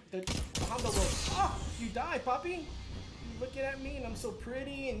fucking the Honda roll? Ah, you die, Poppy. You looking at me and I'm so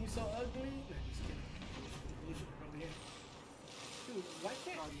pretty and you so ugly. Nah, just kidding. Bullshit over here. Dude, why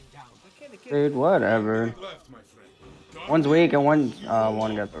can't the kid? Dude, whatever. Left, my friend. One's weak and one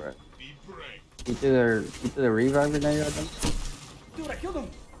got the red. Be brave. You threw the revive grenade at them? Dude, I killed him.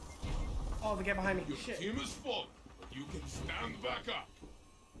 Oh, the guy behind me. Your Shit. team is full, but you can stand back up.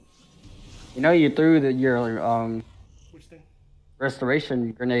 You know you threw your Which thing?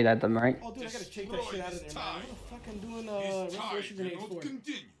 restoration grenade at them, right? Oh, dude, I gotta take that shit out of there, man. What the fuck I'm doing This restoration tide grenades cannot for?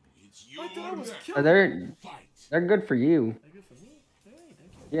 continue. It's your I thought I was turn. killed. Fight. They're good for you. They're good for me. Hey,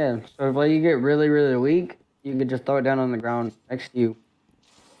 thank you. Yeah. So if like you get really weak, you can just throw it down on the ground next to you.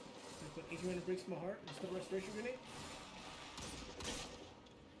 Put 800 breaks my heart. Just put a restoration grenade.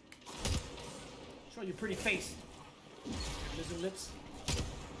 Show your pretty face. Lizard lips.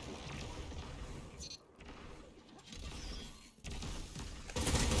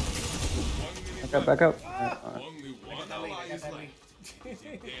 Back up. Only one That late, ally I got is that left. late.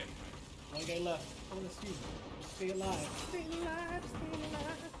 One guy left. I wanna see you. Stay alive. Stay alive. Stay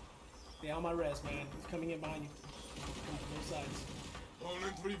alive. Stay on my res, man. He's coming in behind you. Coming from both sides.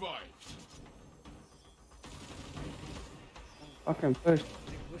 Opponent revived. Fucking push. They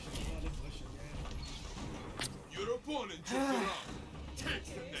pushing, man. They pushing, man. Your opponent took the round. Take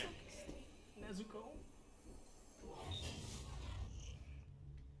the next. Nezuko.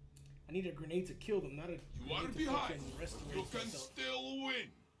 I need a grenade to kill them, not a You grenade are to behind. fucking You restaurate can myself. still win.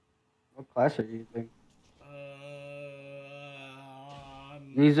 What class are you using? Um,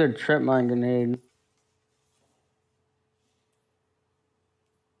 These are trip mine grenades. Is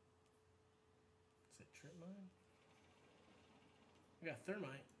it trip mine? I got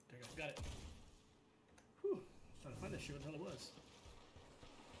thermite. There you go. Got it. Whew. Trying to find that shit. What the hell it was.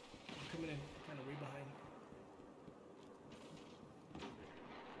 I'm coming in kind of way behind.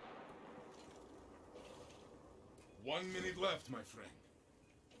 One minute left, my friend.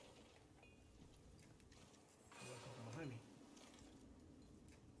 Behind me.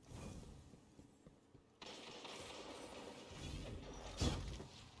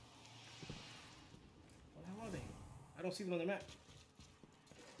 What the hell are they? I don't see them on the map.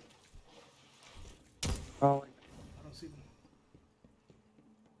 Oh, I don't see them.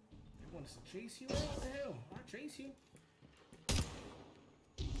 They want us to chase you? What the hell? I'll chase you.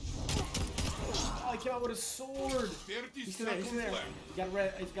 Oh, he came out with a sword. 30 He's still there. He's still there.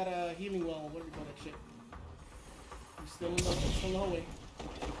 left. He's got a healing well. What do we call that shit? He's still in the hallway.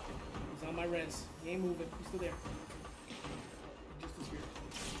 He's on my res. He ain't moving. He's still there. He just disappeared.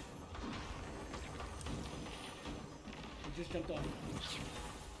 He just jumped off.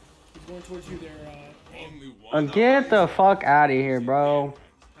 He's going towards you there, Only one get the fuck out of here, bro.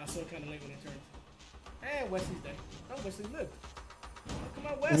 I saw it kind of late when he turned. Hey, Wesley's dead. Oh, Wesley lived. Oh, come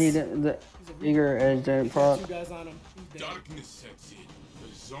on, Wes. Is he the eager as the He's got proc? 2 guys on him. He's dead. darkness sets in.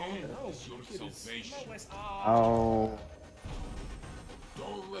 The zone Oh, is your look at this. salvation. Come on, Wes. Oh.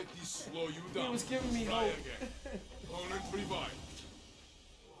 Don't let this slow you down. He was giving me Try hope. again. Opponent revived.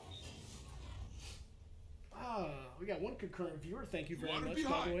 We got one concurrent viewer. Thank you very One much, by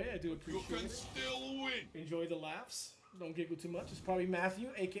behind. the way. I do You appreciate can it. still win. Enjoy the laughs. Don't giggle too much. It's probably Matthew,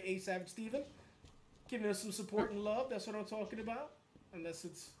 aka Savage Steven, giving us some support and love. That's what I'm talking about. Unless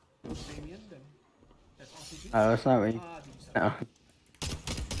it's Damien, then That's RPG? Oh, that's not me. Dude, No.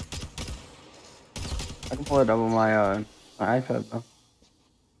 I can pull it up on my iPad though.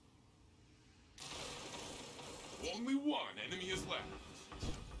 Only one enemy is left.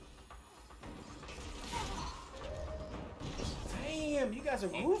 Damn, you guys are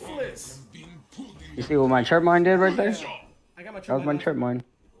ruthless. You see what my chirp mine did right there? I got my That was my chirp mine.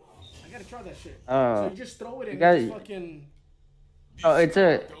 I gotta try that shit. So you just throw it in guys, and just fucking... Oh, it's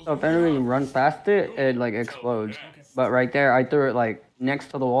a, so if enemy runs past it, it like explodes. Okay. But right there, I threw it like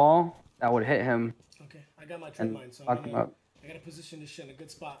next to the wall. That would hit him. Okay, I got my trip mine, so fuck him up. I gotta position this shit in a good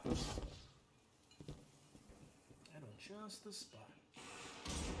spot. I don't just the spot.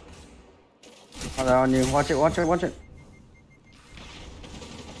 Oh, they're on you. Watch it, watch it, watch it.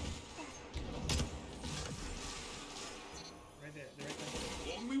 Right there, right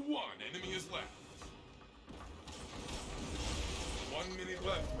there. Only one enemy is left. 1 minute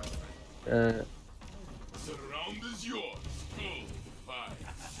left, my friend. Surround is yours. Go. Bye.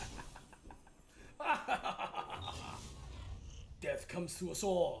 Death comes to us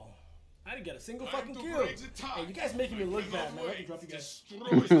all. I didn't get a single fucking kill. Hey, you guys making me look bad, man. I have to drop you guys.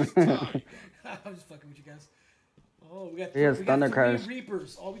 I'm just fucking with you guys. Oh, we got, Yes, we Thunder got Crash. 3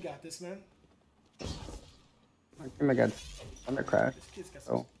 Reapers. Oh, we got this, man. Oh my god. Thunder Crash. This kid's got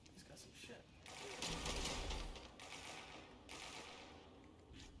some, Oh. he's got some shit.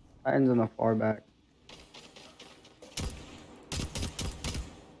 Titan's in the far back.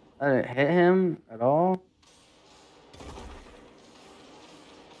 I didn't hit him at all.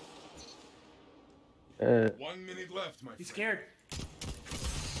 Shit. 1 minute left, my He's friend. scared.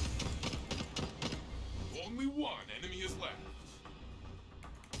 Only one enemy is left.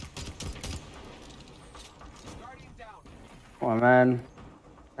 Come on, man.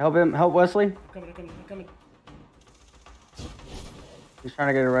 Help him. Help Wesley. I'm coming, I'm coming, I'm coming. He's trying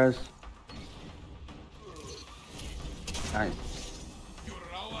to get a res. Nice. Your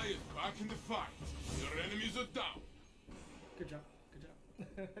ally is back in the fight. Your enemies are down. Good job, good job.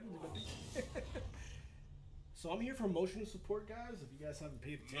 I didn't do nothing. So I'm here for emotional support, guys. If you guys haven't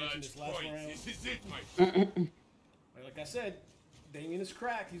paid attention this last round. This is it, my friend. Like I said, Damien is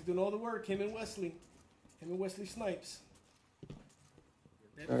cracked. He's doing all the work. Him and Wesley. Him and Wesley Snipes.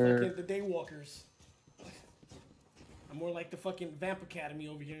 They're the fucking the Daywalkers. I'm more like the fucking Vamp Academy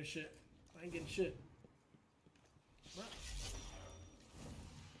over here and shit. I ain't getting shit. What?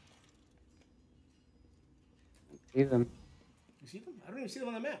 See them. You see them? I don't even see them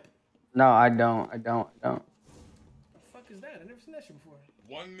on the map. No, I don't. I don't. I don't. What the fuck is that? I've never seen that shit before.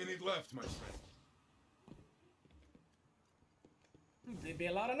 1 minute left, my friend. They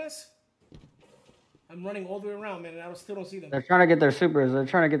bail out on us? I'm running all the way around, man, and I still don't see them. They're trying to get their supers. They're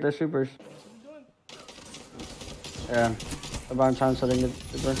trying to get their supers. That's what we're doing. Yeah. About time so they can get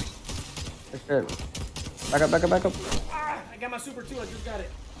the super. Good shit. Back up, back up, back up. Ah! I got my super too. I just got it.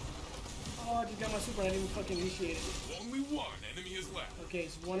 Oh, I just got my super and I didn't even fucking initiate it. Only one enemy is left. Okay,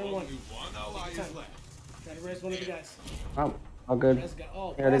 it's 1 and 1. Only one ally is left. Try to res one of the guys. Oh, all good. Res got,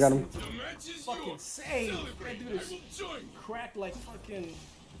 oh, Yeah, they got him. The match is Fucking yours. save. Celebrate. That dude is I will join you. cracked like fucking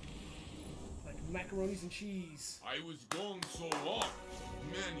like macaronis and cheese. I was gone so long.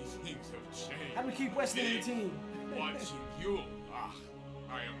 Many things have changed. How do we keep Wesley in the team? Watching you. Ah,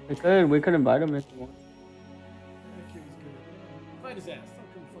 I am. We could invite him if you want. That kid was good. Fight his ass.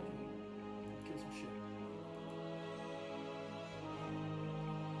 Fuck him, fucking kill some shit.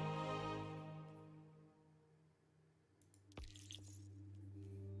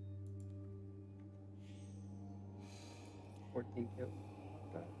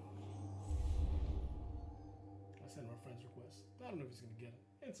 I sent him a friend's request. I don't know if he's gonna get it.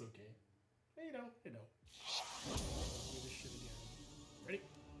 It's okay. You know, you know. Do this shit again. Ready?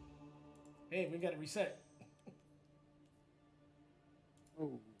 Hey, we gotta reset.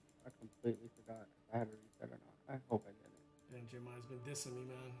 Oh, I completely forgot if I had to reset or not. I hope I didn't. Damn, Jeremiah's been dissing me,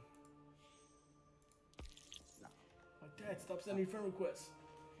 man. No. My dad, stop sending me friend requests.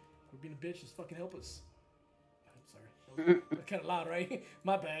 We're being a bitch. Just fucking help us. I'm sorry. That was kind of loud, right?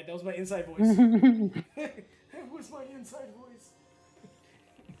 My bad. That was my inside voice. What's my inside voice?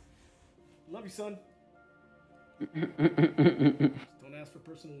 Love you, son. Just don't ask for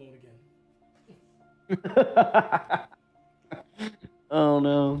personal loan again. Oh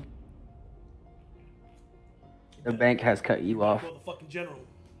no. The bank has cut you off. Call the fucking general.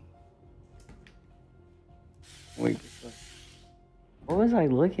 Wait. What was I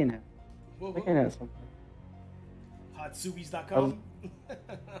looking at? Whoa, whoa. Looking at something. Hotsubies.com.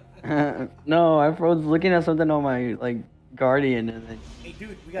 No, I was looking at something on my like Guardian and then Hey,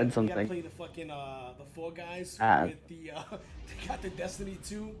 dude, we gotta something. play the fucking the Fall Guys Ah. with the they got the Destiny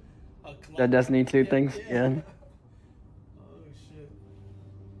 2 The Destiny 2 things, yeah. Oh shit.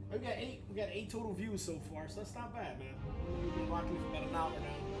 We got 8 total views so far, so that's not bad, man. We've been rocking it for about an hour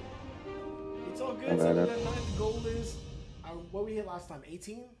now. It's all good. So the goal is what we hit last time,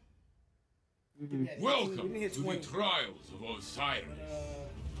 18. Welcome to the trials of Osiris.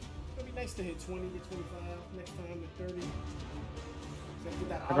 It'll be nice to hit 20 to 25 next time to 30. So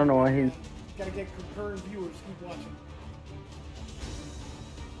I don't know why he's. Gotta get concurrent viewers. Keep watching.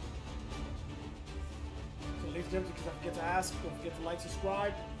 So, ladies and gentlemen, because I forget to ask, don't forget to like,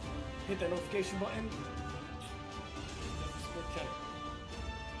 subscribe, hit that notification button. Support the channel.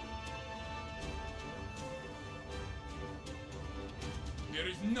 There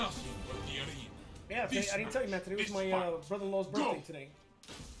is nothing but the arena. Yeah, I didn't tell you, man. Today was my brother-in-law's birthday today.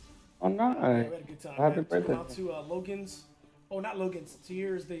 Oh, nice. Yeah, we had a good time. Happy birthday. Out to Logan's. Oh, not Logan's. So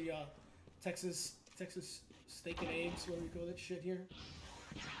here's the Texas steak and eggs. Where we call that shit here?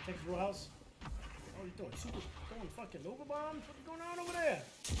 Texas Row House. Oh, you doing super going fucking Nova bombs? What's going on over there?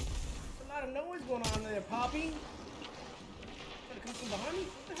 There's a lot of noise going on there, Poppy. Trying to come from behind me?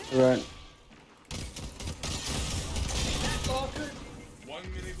 What the hell? Right. Stalker. 1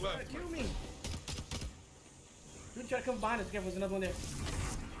 minute left. Kill me. Dude, try to come behind us. Again, there's another one there.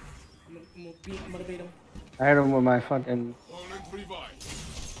 I'm gonna beat him. I hit him with my fucking.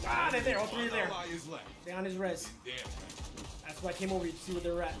 Ah, they're there. All three are there. They're on his res. That's why I came over here to see where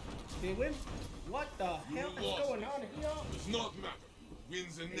they're at. They win? What the hell is going on here? Does not matter.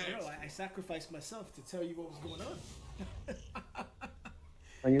 Wins and next. Girl, I sacrificed myself to tell you what was going on.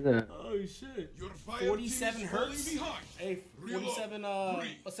 Look at that. Oh shit. 47 hertz. Hey, 47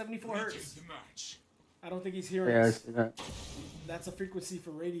 74 hertz. I don't think he's hearing Yeah, I us. see that. That's a frequency for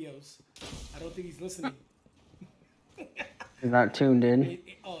radios. I don't think he's listening. He's not tuned in.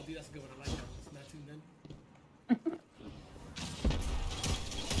 Oh, dude, that's a good one. I like that. It's not tuned in.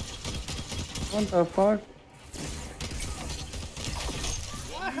 What the fuck?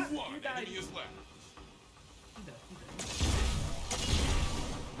 One enemy is left.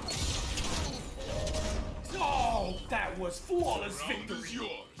 Oh, that was flawless victory.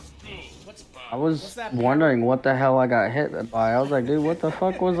 I was wondering what the hell I got hit by. I was like, dude, what the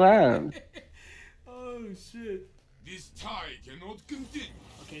fuck was that? Oh shit. This tie cannot continue.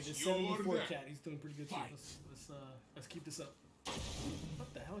 Okay, this 74 cat, he's doing pretty good too. Let's keep this up.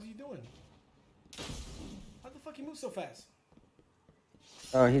 What the hell is he doing? How the fuck he move so fast?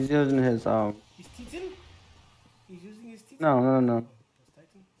 Oh, he's using his He's Titan? He's using his Titan? No.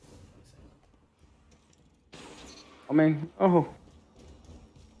 I mean, oh.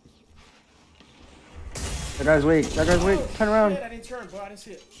 That guy's weak. That guy's weak. Turn around. Shit, I didn't turn, bro. I didn't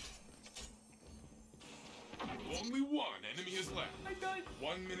see it. Only one enemy is left. I died.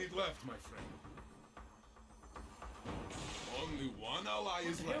 1 minute left, my friend. Only one ally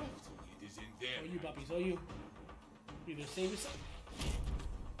is left. It is in there. Oh, you puppies. Oh, you. Either save yourself.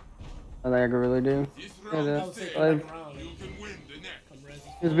 I think I could really do. This Yeah, round that's is five. you can win the next.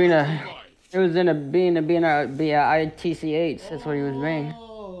 He was being a. It was in a being a ITCH. That's what he was being.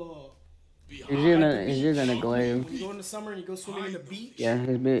 Oh. He's using a glaive. When you go in the summer and you go swimming in the beach. Yeah,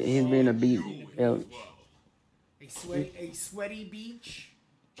 he's being a beat. Yep. A sweaty beach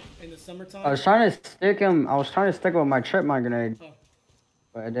in the summertime. I was trying to stick him. I was trying to stick him with my trip mine grenade, Oh.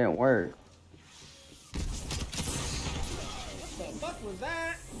 but it didn't work. What the fuck was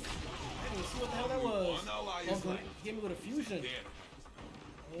that? I didn't even see what the hell that was. Oh, he hit me with a fusion.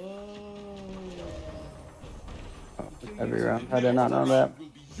 Oh. Every round. I did not know that.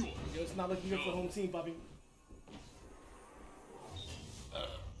 Yo, it's not looking good for the home team, Bobby. I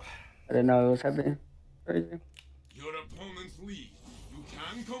didn't know it was heavy. Crazy. Your opponent's lead. You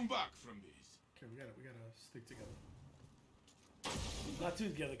can come back from this. Okay, we gotta stick together. Not two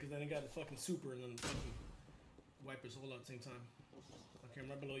together, because then I got the fucking super and then the fucking wipers all at the same time. Okay, I'm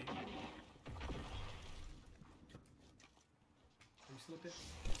right below you. Are you still up there?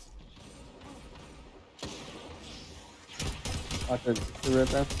 Watch it. See right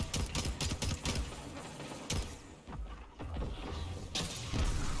there.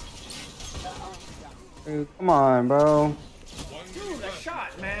 Dude, come on, bro. Dude, a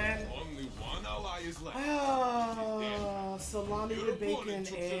shot, man. Only one ally is left. Ah, salami with bacon,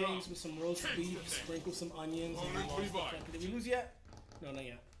 eggs with some roast beef, sprinkle some onions. And did we lose yet? No, not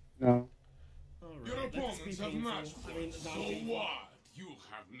yet. No. Your Alright, opponents have matched. I mean, So not painful. what? You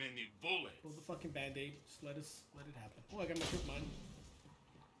have many bullets. Pull the fucking band-aid. Just let it happen. Oh, I got my trip mine.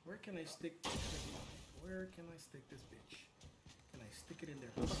 Where can I stick? Where can I stick this bitch? Can I stick it in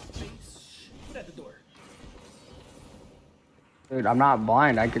their face? Put it at the door. Dude, I'm not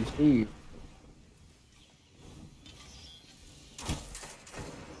blind. I can see.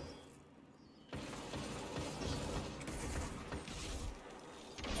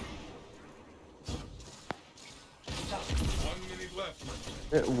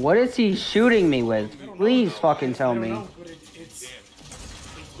 What is he shooting me with? Please fucking tell me. But it's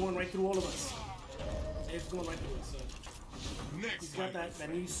going right through all of us. It's going right through us. So. He's got that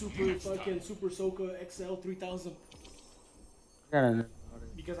new super Soka XL 3000.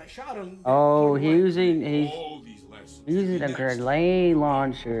 Because I shot him. Oh, he's using a grenade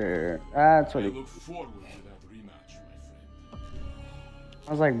launcher. That's what. I look forward to that rematch, my friend.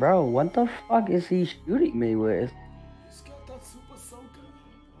 I was like, bro, what the fuck is he shooting me with? He's got that super Soka.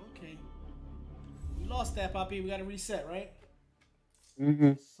 Okay. We lost that, Poppy. We gotta reset, right?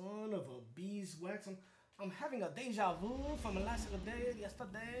 Mm-hmm. Son of a beeswax. I'm having a deja vu from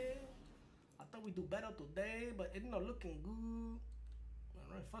yesterday. I thought we'd do better today, but it's not looking good.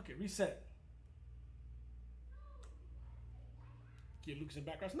 Alright, fuck it. Reset. Get Lucas in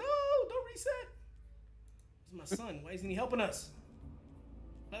background. No, don't reset. This is my son. Why isn't he helping us?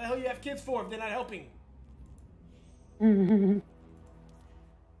 What the hell you have kids for if they're not helping?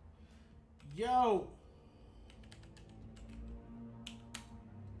 Yo.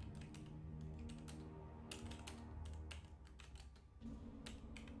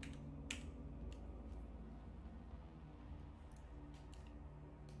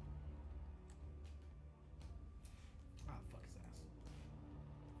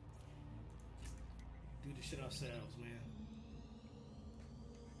 Shit ourselves, man.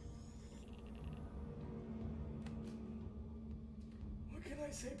 What can I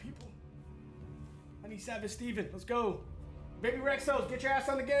say, people? I need Savage Steven. Let's go. BABYRHEXOS, get your ass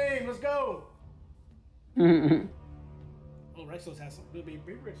on the game. Let's go. Oh, Rhexos has some.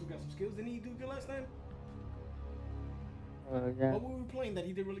 BABYRHEXOS got some skills. Didn't he do good last time? Yeah. What were we playing that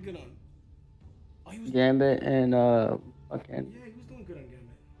he did really good on? Oh, he was Gambit and Yeah, fucking. he was doing good on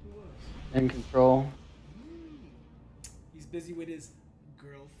Gambit. He was. And Control. Busy with his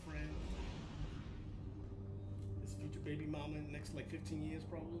girlfriend, his future baby mama in the next like 15 years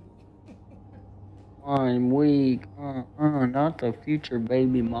probably. I'm weak. Not the future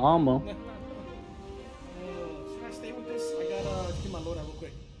baby mama. Should I stay with this? I got keep my loadout real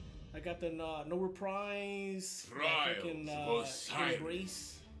quick. I got the no reprise, fucking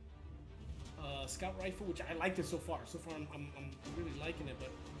embrace, scout rifle, which I liked it so far. So far I'm really liking it, but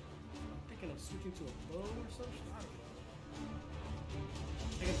I'm thinking of switching to a bow or something. I don't know.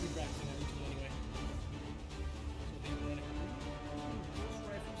 I got 3 racks in each one anyway. So they run it. Ghost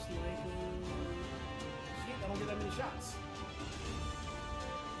rifle, sniper. Shit, I don't get that many shots.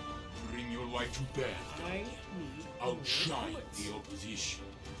 Bring your light to bed. I need Outshine the opposition.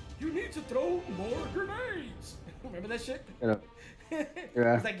 You need to throw more grenades. Remember that shit? Yeah.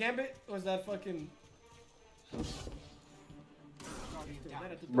 Was that Gambit? Or was that fucking...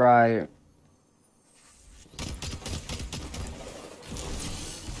 Right.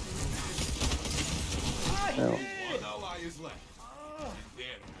 One ally is left.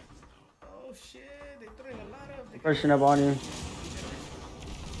 Oh shit, they're throwing a lot of... Pushing up on you.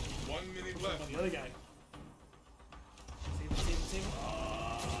 1 minute left. Another guy. Save him.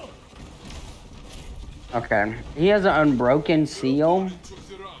 Oh. Okay. He has an unbroken seal.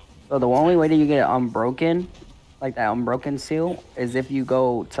 So the only way that you get it unbroken, like that unbroken seal, is if you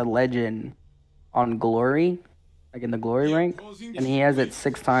go to legend on glory, like in the glory rank, and he has it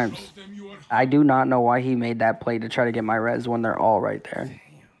 6 times. I do not know why he made that play to try to get my res when they're all right there.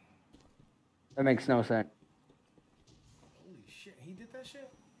 That makes no sense. Holy shit, he did that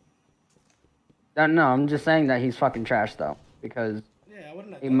shit? No, I'm just saying that he's fucking trash though, because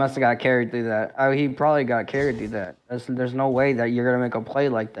he must have got carried through that. Oh, he probably got carried through that. There's no way that you're gonna make a play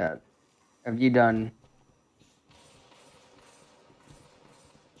like that. Have you done?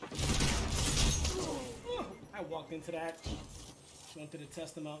 I walked into that. Wanted to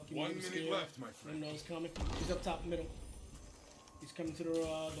test him out. 1 minute left, my friend. Didn't know he's coming. He's up top, middle. He's coming to the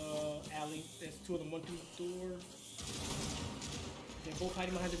alley. There's 2 of them. 1 through the door. They're both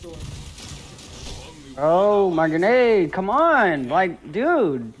hiding behind the door. Oh, my grenade! Come on, like,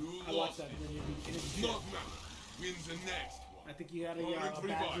 dude. I watched that grenade. Wins the next one. I think you had a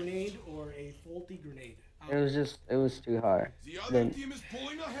bad grenade or a faulty grenade. It was too high. The other team is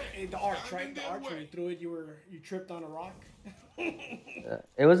pulling ahead. The arch, right? The arch, when you threw it, you tripped on a rock.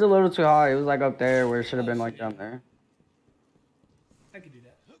 It was a little too high. It was like up there where it should have been like down there. I could do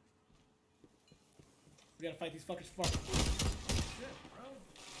that. We gotta fight these fuckers far. Shit, bro.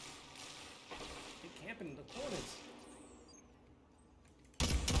 They camping in the corners.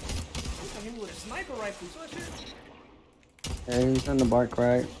 Look at him with a sniper rifle. So shit. Yeah, he's in the bark,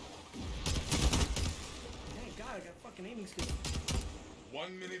 right? Thank God, I got fucking aiming skills.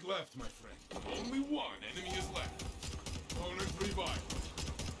 1 minute left, my friend. Only 1 enemy is left. Opponent revived.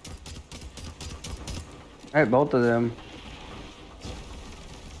 I hit both of them.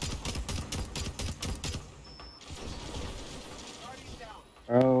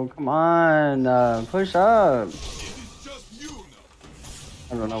 Bro, come on. Push up. It is just you now.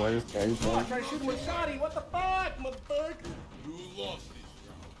 I don't know what this guy's Oh, I doing. tried shooting with Shotty. What the fuck, motherfucker? You lost this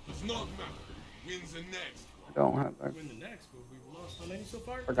round. Does not matter. Wins the next. I don't have that. Win the next, but we've lost how many so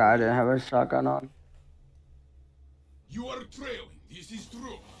far? Forgot I didn't have a shotgun on. You are trailing. This is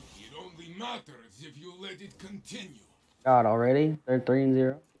true. It only matters if you let it continue. God, already? They're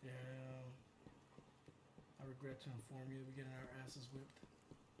 3-0. Yeah. I regret to inform you that we're getting our asses whipped.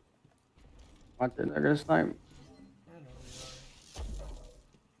 What, they're gonna snipe? I know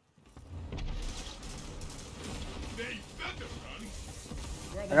they They better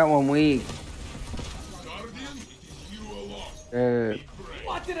run. I got 1 week. Guardian, it is you alone. Dude.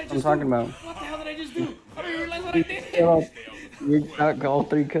 What did I just I'm talking do? about. What the hell did I just do? I didn't realize what I did. You got all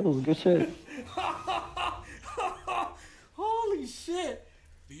 3 kills. Good shit. Holy shit.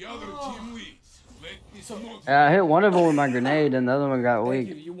 The other team leads. Let this motivate. Yeah, I hit one of them with my grenade, and the other one got Thank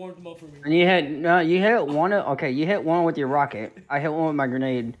you. weak. You warmed them up for me. And you hit one. Okay, you hit one with your rocket. I hit one with my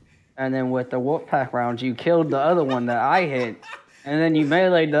grenade, and then with the Wolfpack rounds, you killed the other one that I hit, and then you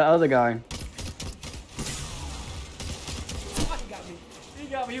meleeed the other guy. Oh, he got me. He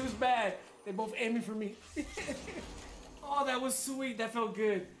got me. He was bad. They both aiming for me. Oh, that was sweet. That felt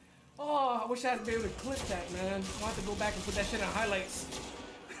good. Oh, I wish I had been able to clip that, man. I'll have to go back and put that shit in highlights.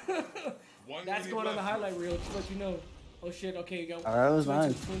 That's going on the highlight reel, just to let you know. Oh shit, okay, you got Oh, that was 22,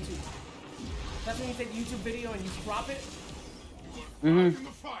 nice. 22. That's when you take a YouTube video and you crop it, You are back in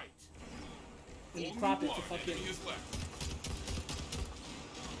the fight. and you Only crop it to one fucking... enemy is left.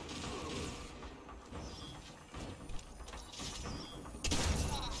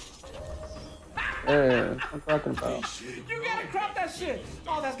 Yeah, I'm talking about. You gotta crop that shit!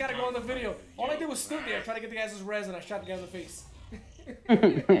 Oh, that's gotta go on the video. All I did was stood there, try to get the guy's res, and I shot the guy in the face.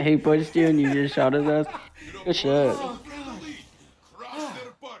 He pushed you and you just shot his ass. Good shit. Oh, God. Cross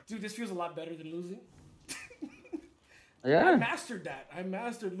their butt. Dude, this feels a lot better than losing. I Yeah. mastered that. I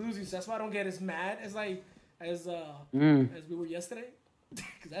mastered losing, so that's why I don't get as mad as as we were yesterday.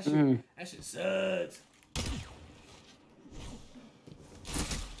 Cause that shit sucks.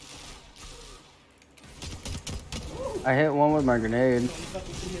 I hit one with my grenade. You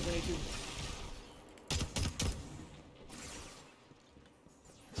fucking threw me a grenade too.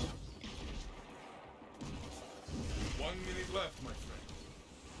 One minute left, my friend.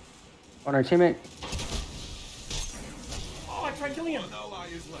 On our teammate. Oh, I tried killing him. One ally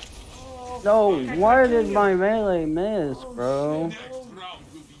is left. Oh, No, fuck, I why tried did killing my him. melee miss, bro? Next round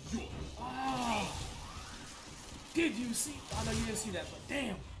will be yours. Oh. Did you see? I know you didn't see that, but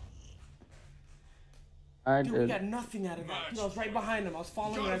damn. I Dude, we did. got nothing out of that. Dude, I was right behind him. I was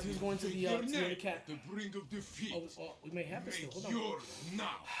following him as he was going to the cat. The brink of defeat. Oh, we may have this still. Make Hold on. yours now.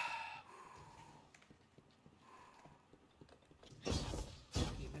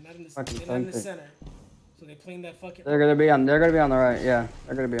 They're not in the, Fucking they're not in the perfect. center. So they playing that fucking... They're gonna be on the right, yeah.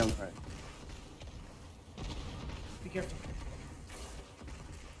 They're gonna be on the right. Be careful.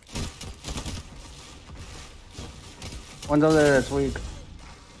 One's over there that's weak.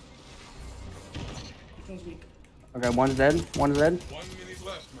 Which one's weak? Okay, one's dead. One's dead. 1 minute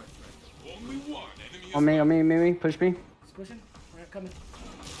left, my friend. Only one enemy is On me, push me. He's pushing. Alright, coming.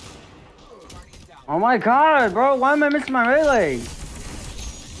 Oh my god, bro, why am I missing my melee?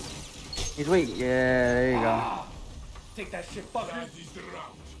 He's weak. Yeah, there you go. Ah, take that shit, fucker. That is the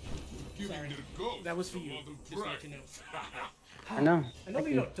round. Giving Sorry. their ghost That was for a you. lot of Just to pride. let you know. I know. I know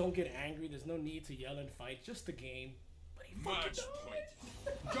you don't get angry. There's no need to yell and fight. Just the game. But he fucking Match does.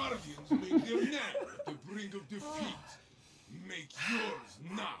 point. Guardians make their name at the brink of defeat. Make yours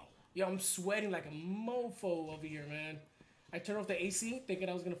now. Yo, I'm sweating like a mofo over here, man. I turned off the AC thinking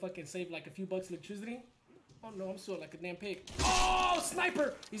I was gonna fucking save like a few bucks electricity. Oh no, I'm sweating like a damn pig. Oh,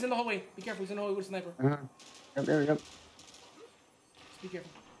 sniper! He's in the hallway. Be careful, he's in the hallway with a sniper. Yep, there we go. Just be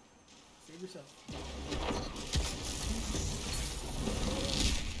careful. Save yourself.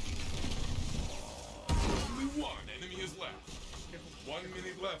 Only one enemy is left. 1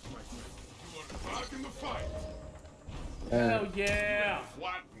 minute left, my friend. You are back in the fight. Hell yeah!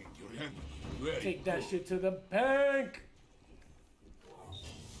 Flattening your enemy. Very Take that good. shit to the bank!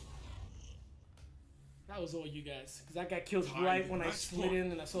 That was all you guys. Because I got killed right when I slid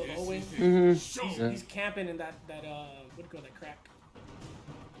in and I saw the hallway. Show. He's camping in that what do you call that crack?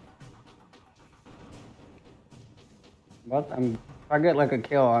 But if I get like a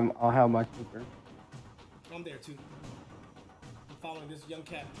kill, I'll have my super. I'm there too. I'm following this young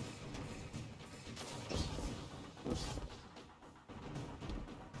cat.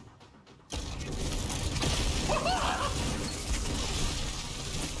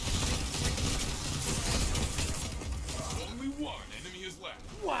 Only one enemy is left.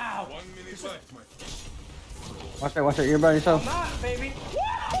 Respect my Watch it. You're by yourself. I'm not, baby.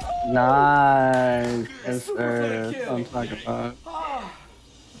 Nice. That's Yes, super sir. for the That's kill. what I'm talking about.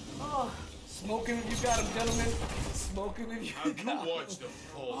 Smoking if you got him, gentlemen. Smoking if you Have you got him. watched the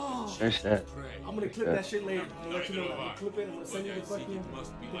fall of the Good shit. I'm gonna clip that shit later. I'm gonna let you know that. I'm gonna clip it. I'm gonna send you the fucking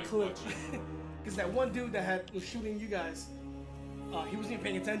clip. Because that one dude that was shooting you guys, he wasn't even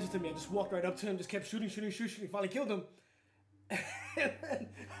paying attention to me. I just walked right up to him, just kept shooting. Finally killed him. And then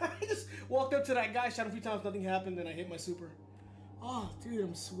I just walked up to that guy, shot him a few times, nothing happened, then I hit my super. Oh, dude,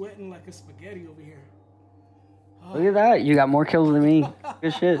 I'm sweating like a spaghetti over here. Look at that. You got more kills than me.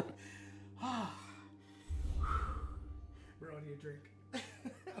 Good shit. Bro, I need a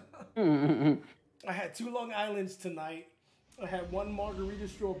drink. I had 2 Long Islands tonight. I had 1 margarita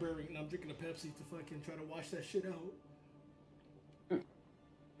strawberry, and I'm drinking a Pepsi to fucking try to wash that shit out.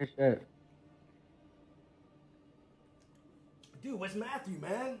 Good shit. Dude, where's Matthew,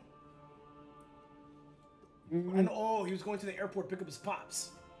 man? I know. Oh, he was going to the airport to pick up his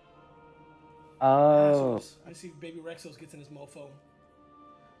pops. Oh. I see if BABYRHEXOS gets in his mofo.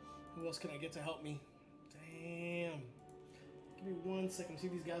 Who else can I get to help me? Damn. Give me 1 second. See,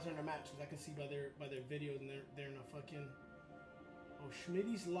 these guys are in a match, because I can see by their videos, and they're in a fucking. Oh,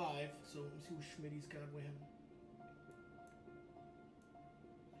 Schmitty's live. So let me see what Schmitty's got with him.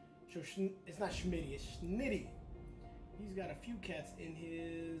 So it's not Schmitty, it's Schnitty. He's got a few cats in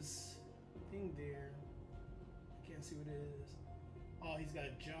his thing there. Can't see what it is. Oh, he's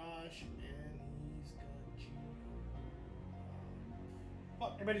got Josh and he's got Gio.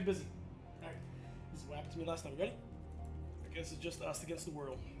 Fuck, everybody's busy. Alright. This is what happened to me last time. Ready? I guess it's just us against the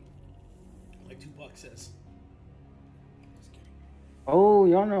world. Like Tupac says. Just kidding. Oh,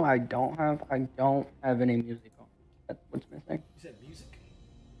 y'all know I don't have any music on. That's what's missing. You said music?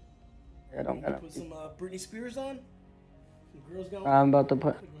 Yeah, I don't got put some Britney Spears on? Some girls going? I'm about to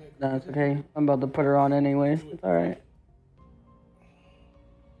put. No, it's okay. I'm about to put her on anyways. It's alright.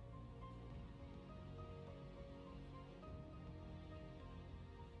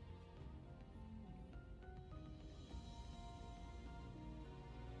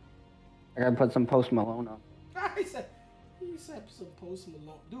 I gotta put some Post Malone on. He said some Post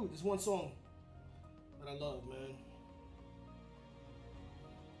Malone. Dude, there's one song that I love, man.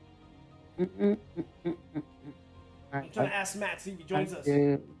 I'm trying to ask Matt, see if he joins us.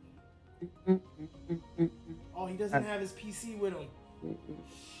 Oh, he doesn't have his PC with him.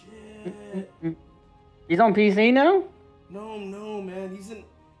 Shit. He's on PC now? No, man.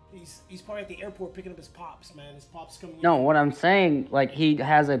 He's probably at the airport picking up his pops, man. His pops coming in. No, what I'm saying, like, he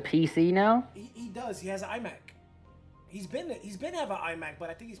has a PC now? He does. He has an iMac. He's been have an iMac,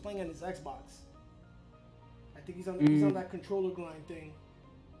 but I think he's playing on his Xbox. I think he's on that controller grind thing.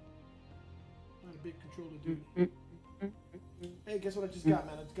 Not a big controller dude. Hey, guess what I just got,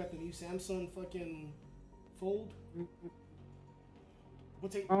 man? I just got the new Samsung fucking Fold.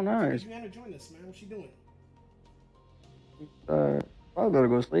 Oh, nice. Adriana join us, man. What's she doing? Probably better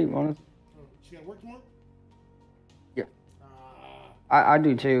go sleep, honestly. Oh, she got work tomorrow? Yeah. I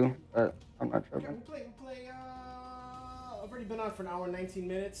do too, but I'm not sure. Okay, we'll play. I've already been on for an hour and 19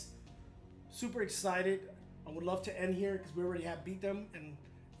 minutes. Super excited. I would love to end here because we already have beat them. And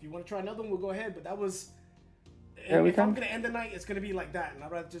if you want to try another one, we'll go ahead. But that was. Yeah, if I'm going to end the night, it's going to be like that. And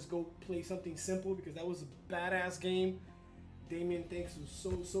I'd rather just go play something simple because that was a badass game. Damien, thanks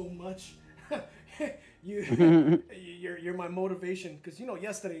so much. You're my motivation because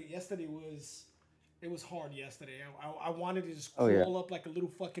yesterday it was hard yesterday. I wanted to just crawl up like a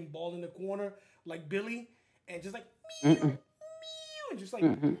little fucking ball in the corner like Billy and just like meow, and just like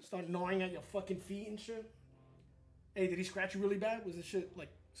start gnawing at your fucking feet and shit. Hey, did he scratch you really bad? Was this shit like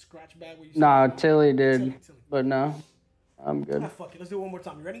scratch bad? Where you nah, Tilly did, but no, I'm good. Ah, fuck it. Let's do it one more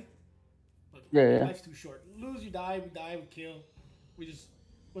time. You ready? Look, yeah. Life's too short. Lose, you die. We die. We kill. We just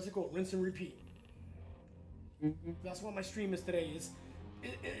what's it called? Rinse and repeat. That's what my stream is today.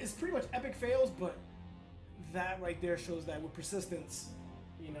 It's pretty much epic fails, but that right there shows that with persistence,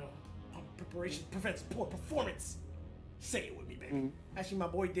 preparation prevents poor performance. Say it with me, baby. Actually, my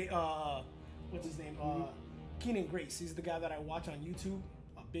boy, what's his name? Keenan Grace. He's the guy that I watch on YouTube.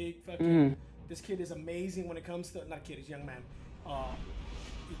 A big fucking. This kid is amazing when it comes to not a kid, he's a young man.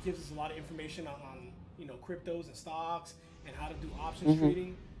 He gives us a lot of information on cryptos and stocks and how to do options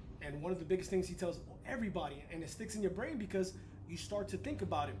trading. And one of the biggest things he tells everybody, and it sticks in your brain because you start to think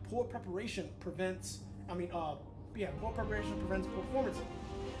about it. Poor preparation prevents. Poor preparation prevents performance.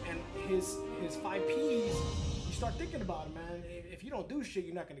 And his 5 Ps, you start thinking about it, man. If you don't do shit,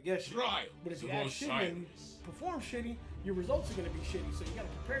 you're not gonna get shit. Right. But if you act shitty and you perform shitty, your results are gonna be shitty. So you gotta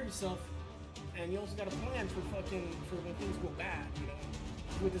prepare yourself, and you also gotta plan for when things go bad.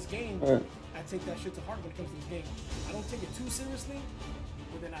 with this game, I take that shit to heart when it comes to this game. I don't take it too seriously,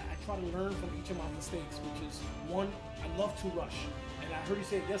 but then I try to learn from each of my mistakes, which is one, I love to rush. And I heard you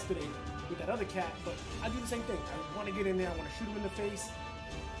say it yesterday with that other cat, but I do the same thing. I want to get in there, I want to shoot him in the face,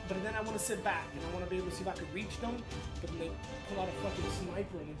 but then I want to sit back and I want to be able to see if I can reach them, but then they pull out a fucking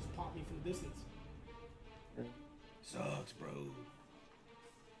sniper and they just pop me from the distance. Sucks, bro.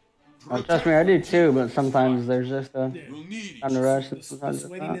 Oh, trust me, I do too, but sometimes there's just a time to rush. The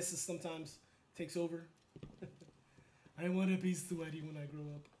sweatiness sometimes takes over. I want to be sweaty when I grow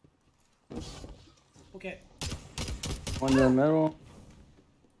up. Okay. One in the middle.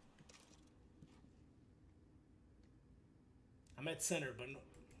 I'm at center, but no.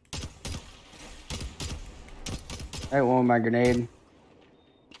 I hit one with my grenade.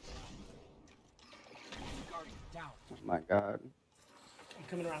 Oh my god. I'm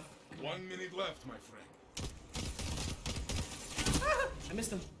coming around. 1 minute left, my friend. Ah, I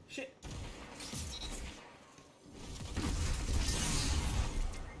missed him. Shit.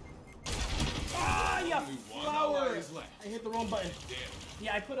 Ah, yeah, flower. I hit the wrong button. Damn.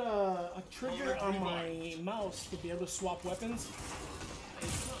 Yeah, I put a trigger on my mouse to be able to swap weapons.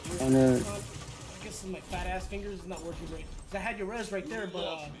 I guess my fat ass fingers is not working great. I had your res right there, but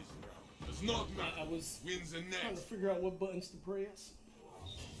I was trying to figure out what buttons to press.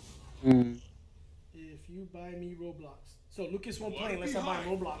 If you buy me Roblox. So Lucas won't play unless I buy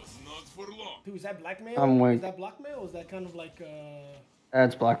Roblox. Dude, is that blackmail? Is that blackmail or is that kind of like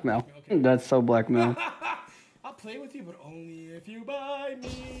That's blackmail. Okay. That's so blackmail. I'll play with you, but only if you buy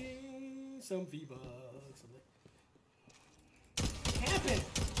me some V-Bucks. Camping!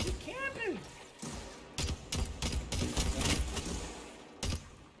 You camping!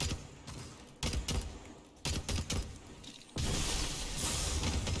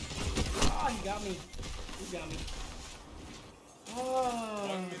 Oh, he got me. He got me.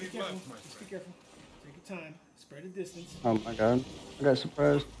 Oh, be careful. Just be careful. Take your time. Spread the distance. Oh my god. I got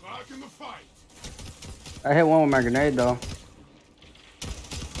surprised. Back in the fight. I hit one with my grenade though.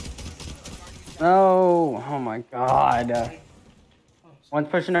 No! Oh my god. One's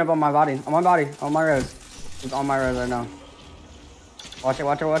pushing up on my body. On my body. On my res. He's on my res right now. Watch it,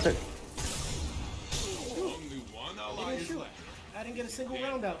 watch it, watch it. Only one ally is left. I didn't get a single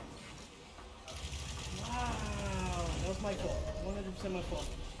round out. Wow. That was my fault. 100% my fault.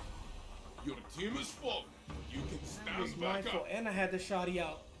 Your team is full. You can That was stand my back fault. up. And I had the shotty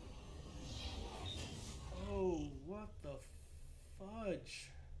out. Oh, what the fudge.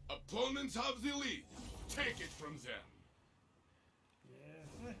 Opponents have the lead. Take it from them.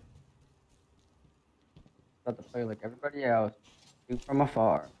 Yeah. About to play like everybody else. Shoot from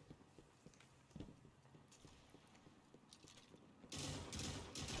afar.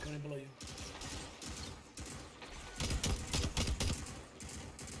 Going below you.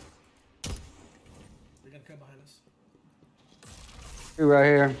 They're gonna come behind us. Two right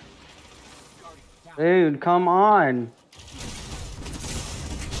here. Dude, come on.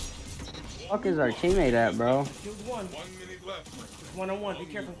 Fuck is our teammate at, bro? Killed one. 1 minute left. It's one-on-one. Be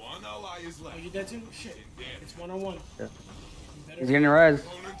careful. One ally is left. Are you dead too? Shit. It's one-on-one. Yeah. You better. He's getting a res.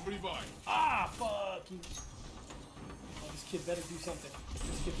 Opponent revive. Ah, fuck you. Oh, this kid better do something.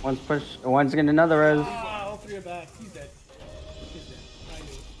 This kid. One's push. One's getting another res. Ah, all three are back. He's dead. He's dead. I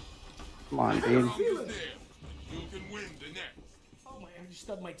knew it. Come on, dude. Round is there. You can win the next. Oh my, I just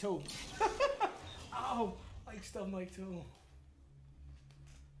stubbed my toe. Ow, I stubbed my toe.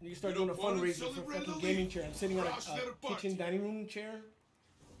 And you start doing a fundraiser for fucking gaming chair. I'm sitting on a kitchen dining room chair.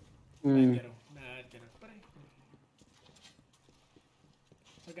 Mad ghetto. Mad ghetto. But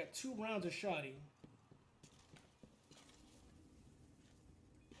I got 2 rounds of shoddy.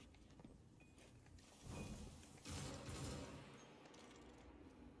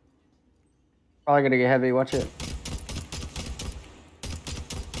 Probably gonna get heavy. Watch it.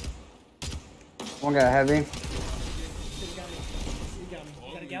 One got heavy.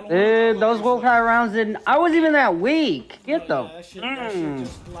 Dude, those wolf high rounds didn't. I wasn't even that weak. Get them. That shit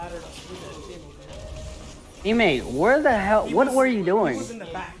just splattered us with that Teammate, where the hell? What were you doing? He was in the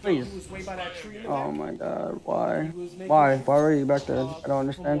back. Please. He was way by that tree in the Oh back. my god, why? Why? Why were you back there? I don't From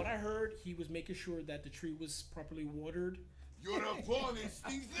understand. what I heard, he was making sure that the tree was properly watered. Your opponent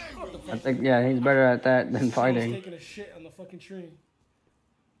thinks they will. I think, yeah, he's better at that than He was fighting. taking a shit on the fucking tree.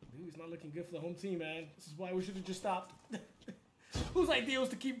 Dude, he's not looking good for the home team, man. This is why we should have just stopped. Whose idea was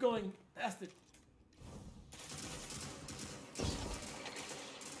to keep going? Bastard.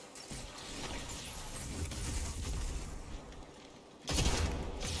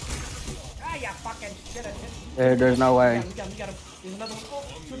 Ah, yeah, fucking shit. Dude, there's no way. We got him. There's another one. Oh,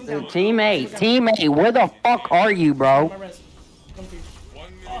 shoot him Dude, down. teammate, where the fuck are you, bro? My res. Come to you. 1 Oh,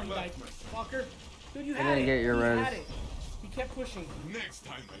 minute he died. left, my friend. Fucker. Dude, you I had didn't it. get your He res. had it. He kept pushing. Next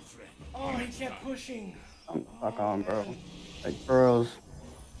time, my friend. Oh, he Next kept time. pushing. Fuck on, bro. Man. Like, bros.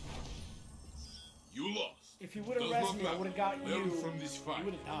 You lost. If you would have Does rested not me, I matter. would have got Learn you. from this fight. You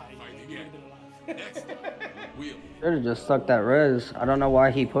would have died. Fight You again. would've been alive. Next time, we'll. Should have just sucked that res. I don't know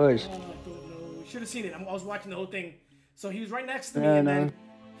why he pushed. I don't know. You should have seen it. I was watching the whole thing. So he was right next to me, Yeah, and no. then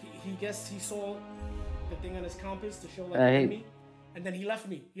he guessed he saw the thing on his compass to show like Hey. me, and then he left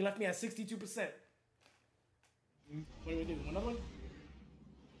me. He left me at 62%. What do we do? Another one?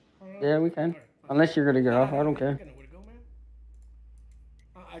 Yeah, we can. Unless you're gonna get off, I don't I care. know where to go,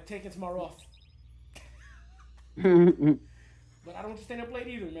 man. I take it tomorrow off. But I don't want to stay up late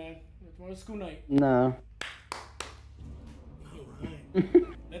either, man. Tomorrow's school night. No.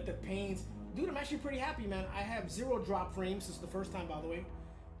 Let the pains. Dude, I'm actually pretty happy, man. I have 0 drop frames. This is the first time, by the way.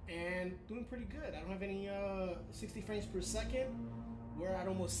 And doing pretty good. I don't have any 60 frames per second. We're at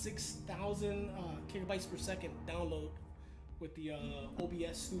almost 6,000 gigabytes per second download with the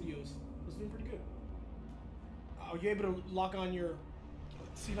OBS Studios. It's doing pretty good. Are you able to lock on your,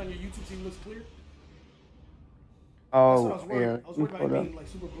 see it on your YouTube so it looks clear? That's what I Oh, was worried. yeah. I was worried about it Hold up. being like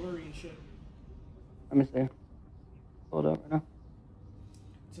super blurry and shit. Let me see. Hold up right now.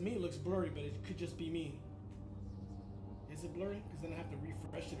 To me, it looks blurry, but it could just be me. Is it blurry? Because then I have to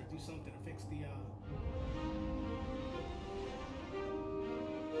refresh it or do something to fix the.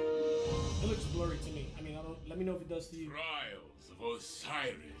 It looks blurry to me. I mean, I don't. Let me know if it does to you. Trials of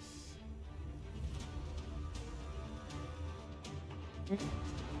Osiris.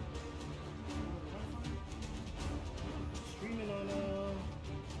 Streaming on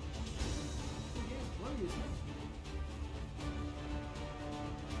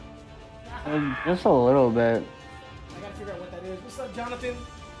Just a little bit. I gotta figure out what that is. What's up, Jonathan?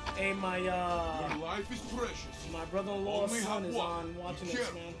 Hey, my Your life is precious. my brother-in-law's Only son have is one. on watching Be this,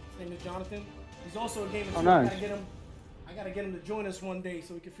 careful. man. His name is Jonathan. He's also a gamer too. Oh, nice. I gotta get him to join us one day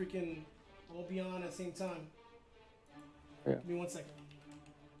so we can freaking all be on at the same time. Yeah. Give me 1 second.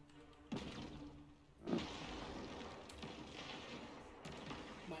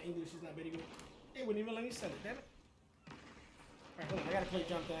 My English is not very good. It wouldn't even let me send it, damn it. Alright, hold on. I gotta play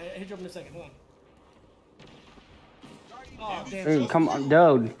Jonathan. I hit you up in a second. Hold on. Oh, damn. Dude, come on,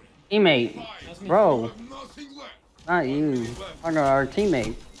 dude. Teammate. That's me. Bro, Have nothing left. not you. I know our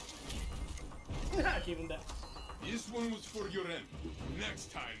teammate. I gave him that. This one was for your end.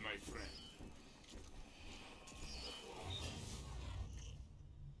 Next time, my friend.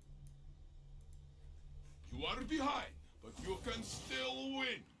 You are behind, but you can still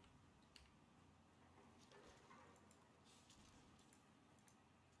win.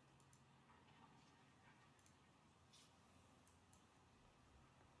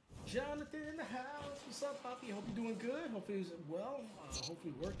 Jonathan in the house. What's up, Poppy? Hope you're doing good. Hopefully he's well.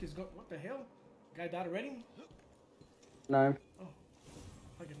 Hopefully work is going. What the hell? Guy died already? No. Oh.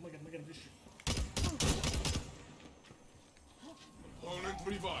 Look at him. This shit. Opponent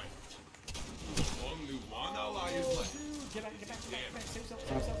revived. Only one ally is left. Dude, get back. Save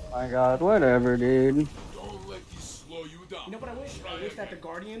yourself. Oh my god, whatever, dude. Don't let this slow you down. You know what I wish? I wish that the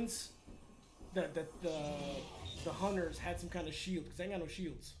Guardians, the hunters had some kind of shield, because I ain't got no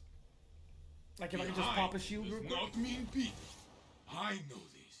shields. Like if I could just pop a shield real does quick. not mean Peter. I know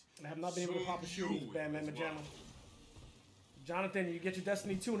this. I have not been able to pop a shield So with you Batman as Majama. well. Jonathan, you get your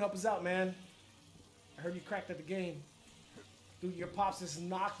Destiny 2 and help us out, man. I heard you cracked at the game. Dude, your pops just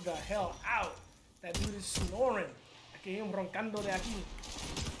knocked the hell out. That dude is snoring. Aquí hay un roncando de aquí.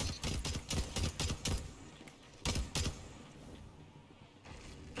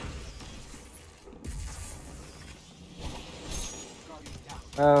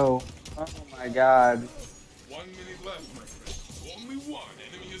 Oh. Oh my god. 1 minute left, my friend. Only one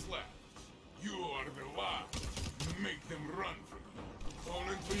enemy is left. You are the last. Make them run from you.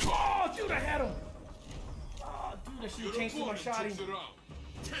 Opponent revived. Oh, dude, I had him. Oh, dude, I should Your have changed to my opponent shotty. takes it out.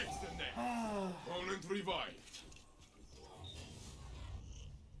 Takes the net. Opponent revived.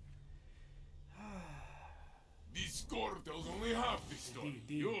 This score tells only half the story.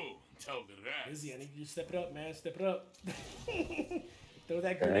 Indeed. You tell the rest. Izzy, I need you to step it up, man. Step it up. Throw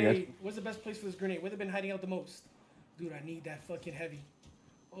that Yeah, I grenade. Where's the best place for this grenade? Where they been hiding out the most? Dude, I need that fucking heavy.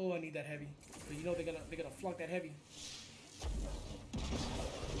 Oh, I need that heavy. But you know they're gonna flunk that heavy.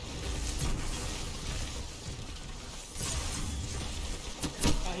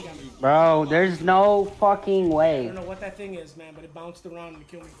 Oh, he got me. Bro, there's no fucking I way. don't know what that thing is, man, but it bounced around and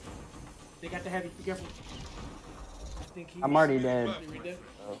killed me. They got the heavy. Be careful. I think he. I'm already dead. You dead?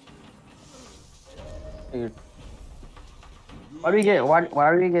 Dude. Why do we get like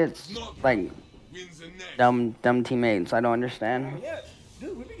Wins a net. dumb teammates? I don't understand. Yeah.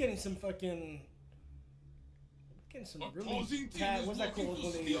 Dude, we be getting some fucking... Getting some really Opposing team bad... is What's that looking called to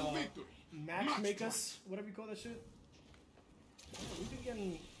when they steal victory. match make us? Whatever you call that shit? We've been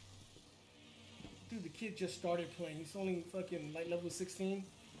getting... Dude, the kid just started playing. He's only fucking light level 16.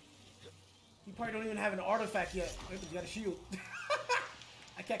 He probably don't even have an artifact yet. Wait, but you got a shield.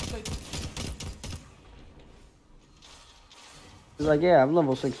 I can't play. He's like, yeah, I'm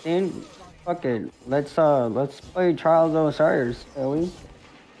level 16. Fuck it. Let's play Trials of Osiris, shall we? 1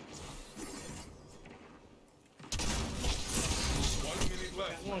 minute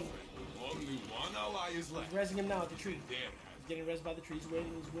left. Got one. Only one ally is left. He's rezzing him now at the tree. There. He's getting rezzed by the tree. He's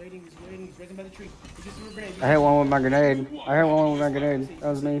waiting, he's waiting, he's waiting. He's rezzing by the tree. He just threw a grenade. I hit one with my grenade. I hit one with my grenade. That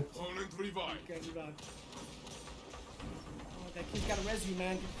was me. Opponent revived. Okay, revive. Oh, that kid's gotta res you,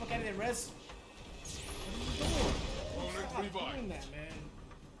 man. Get the fuck out of there, res. What are you doing? Opponent Stop revived. doing that, man.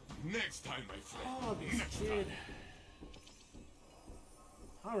 Next time, my friend. Oh, this Next kid. time.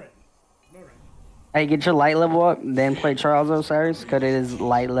 Alright. Alright. Hey, get your light level up, then play Trials of Osiris, because it is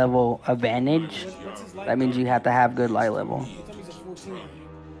light level advantage. What's his life? That means you have to have good light level. He told me he's a 14.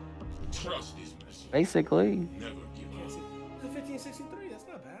 Trust this message. Basically. Never give Can't up. see. It's a 1563. That's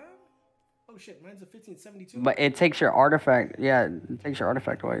not bad. Oh shit, mine's a 1572. But it takes your artifact. Yeah, it takes your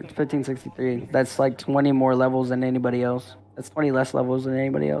artifact away. It's 1563. That's like 20 more levels than anybody else. That's 20 less levels than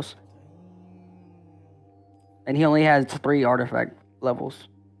anybody else. And he only has 3 artifact levels.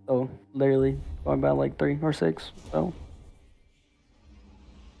 So, literally, going about like 3 or 6. So.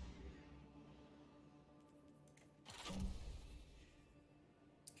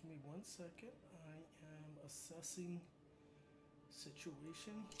 Give me 1 second. I am assessing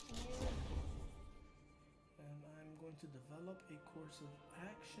situation here. And I'm going to develop a course of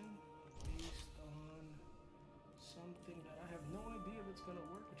action based on something that I have no idea if it's going to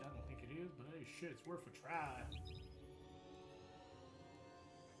work, which I don't think it is, but hey, shit, it's worth a try.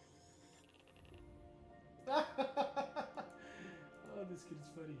 Oh, this kid is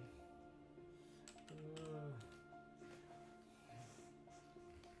funny.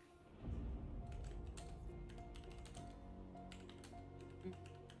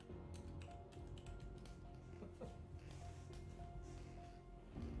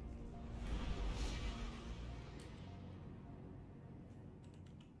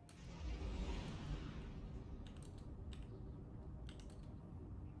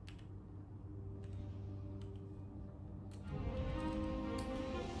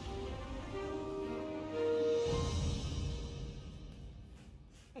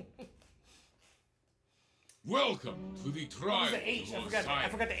 Welcome to the What trial was the H? of I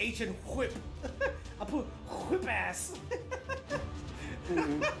Osiris. forgot the H in whip. I put whip ass.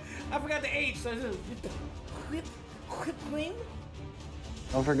 I forgot the H. So I said whip queen.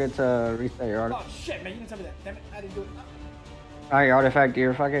 Don't forget to reset your Oh artifact. shit, man! You didn't tell me that. Damn it! I didn't do it. Alright, your artifact to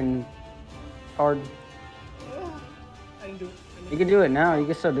your fucking card. I didn't do it. You can do it now. You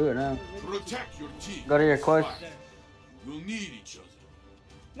can still do it now. Protect your team. Go to your quest. You'll need each other.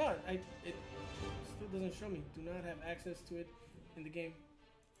 No, it still doesn't show me. Do not have access to it in the game.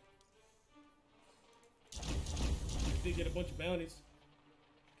 I did get a bunch of bounties.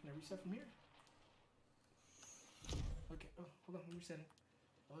 Can I reset from here? Okay. Oh, hold on. I'm resetting.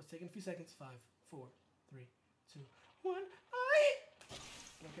 Oh, it's taking a few seconds. 5, 4, 3, 2, 1.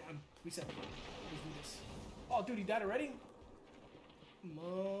 Okay, I'm resetting. Let's do this. Oh, dude, he died already?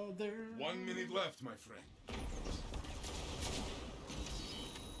 Mother. 1 minute left, my friend.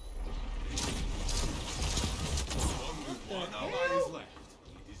 Only one ally is left.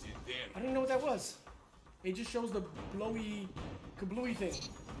 It is in there. I didn't know what that was. It just shows the blowy, kablooey thing.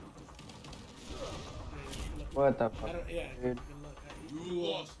 What the I fuck? don't, yeah, Dude. good luck. You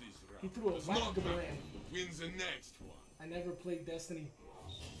lost this round. He threw a Does whack not the matter. brand. Wins the next one. I never played Destiny.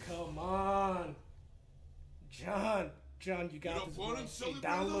 Come on. John, you got Your this. bro. opponent Hey, celebrated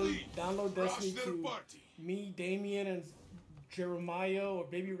the lead. download Crush Destiny their to party. me, Damien, and Jeremiah or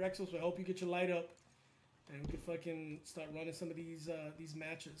BABYRHEXOS will help you get your light up. And we can fucking start running some of these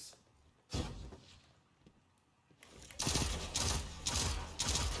matches.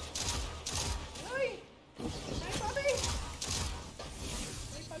 ¡Ay! ¡Ay, papi!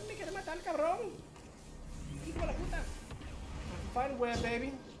 ¡Ay, papi, me quiere matar, cabrón! ¡Hijo de la puta! Find where,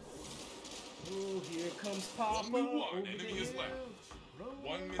 baby. Oh, here comes Papa. Only one over enemy the is hill. left. Roll.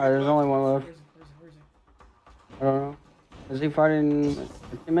 1 minute Alright, there's left. only one left. Where is he? Where is he? I don't know. Is he fighting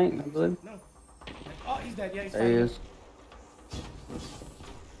a teammate, I believe? No. Oh, he's dead. Yeah, he's There he fighting. is.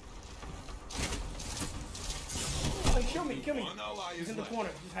 Oh, he killed me. He killed me. One ally He's is in the left. corner.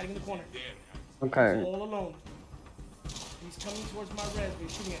 He's hiding in the corner. There. Okay. All alone. He's coming towards my res, but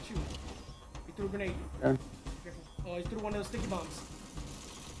he's shooting at you. He threw a grenade. Yeah. Careful. Oh, he threw one of those sticky bombs.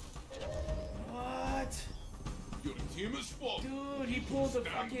 team is fallen. Dude, he pulled the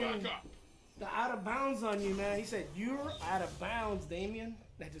Stand fucking back up. the out of bounds on you, man. He said you're out of bounds, Damien.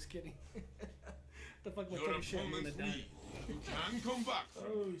 Nah, just kidding. The fuck am I Your talking shit? I'm gonna opponent die. leads. You can come back.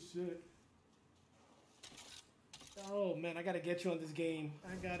 Oh shit. Oh man, I gotta get you on this game.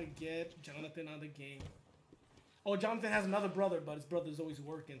 I gotta get Jonathan on the game. Oh, Jonathan has another brother, but his brother's always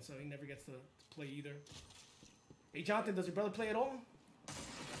working, so he never gets to play either. Hey Jonathan, does your brother play at all?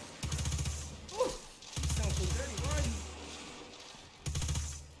 Oh, he sounds so dirty. Why are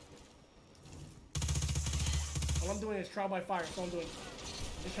you? All I'm doing is trial by fire. That's all I'm doing.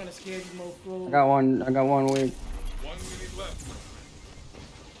 I'm just trying to scare these mofos. I got one weak. 1 minute left.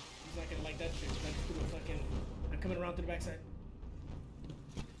 He's not gonna like that shit. That's through the fucking. I'm coming around to the backside.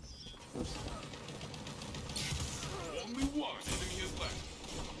 Only one enemy is left.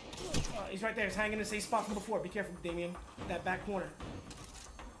 He's right there. He's hanging in the same spot from before. Be careful, Damien. That back corner.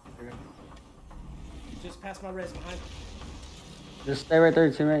 Just past my res behind. Just stay right there,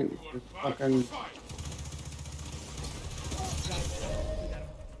 teammate. Just Back fucking. to fight. Got him.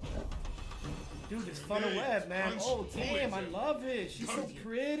 Dude, this funnel web, man. Oh, damn. I love it. She's so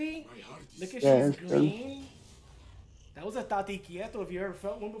pretty. My heart is Look at Yeah, she's it's good. green. That was a Tati Quieto. Have you ever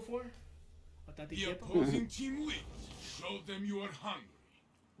felt one before? A Tati the Quieto? opposing team leads. Show them you are hungry.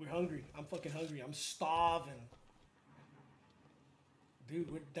 We're hungry. I'm fucking hungry. I'm starving.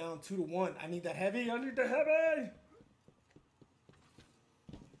 Dude, we're down 2-1. I need that heavy. I need the heavy.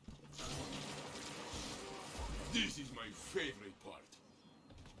 This is my favorite part.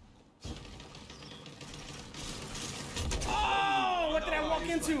 Oh, what did I walk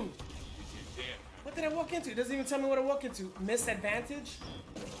into? This is there. What did I walk into? It doesn't even tell me what I walk into. Misadvantage?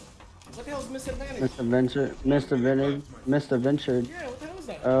 What the hell is misadvantage? Mr. Ventured. Yeah, what the hell is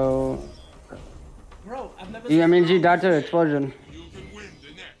that? Oh. Bro, I've never That means you died to an explosion. You can win the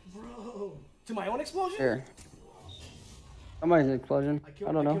next. Bro. To my own explosion? Here. Somebody's explosion. I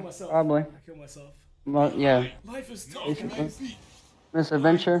don't I know. killed myself. Probably. I killed myself. Well, yeah. Life is tough, No man. defeat.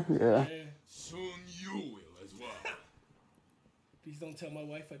 Misadventure? Yeah. Yeah. Soon you will as well. Please don't tell my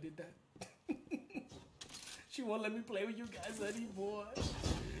wife I did that. She won't let me play with you guys anymore.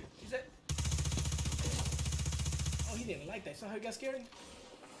 She said... Oh, he didn't like that. So how he got scared?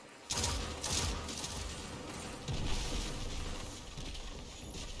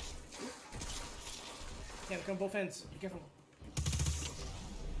 Can't come both ends. Be careful.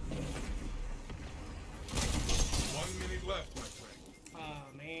 1 minute left, my friend. Ah,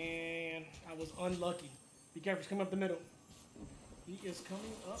 man. I was unlucky. Be careful. He's coming up the middle. He is coming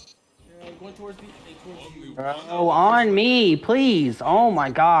up. Going towards the... towards you. Oh, on me, please. Oh my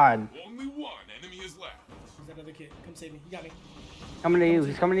god. Only one enemy is left. Who's that other kid? Come save me. He got me. Coming to you.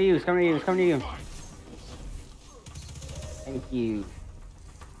 He's coming to you. He's coming to you. He's coming to you. Thank you.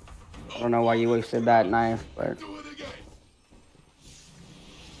 I don't know why you wasted that knife, but Do it again.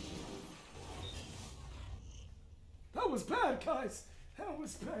 That was bad, guys. That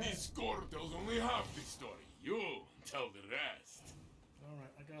was bad. This score tells only half the story. You tell the rest. All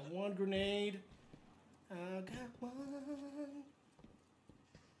right, I got one grenade. I got one.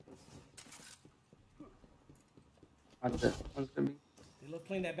 that's it. One's gonna be. They love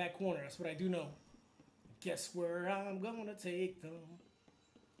playing that back corner. That's what I do know. Guess where I'm gonna take them.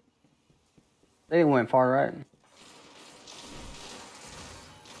 They went far right.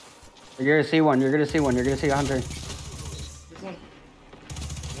 You're gonna see one. You're gonna see one. You're gonna see a hunter. Which one?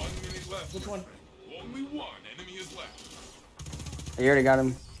 1 minute left. Which one? Only one enemy is left. You already got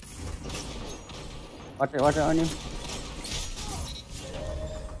him. Watch it on you.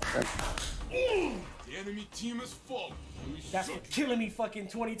 The enemy team is fallen. You That's should for killing me fucking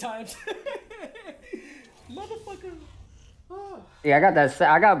 20 times. Motherfucker. Ah. Yeah, I got that.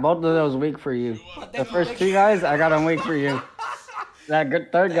 I got both of those weak for you. The first two guys, I got them weak for you. That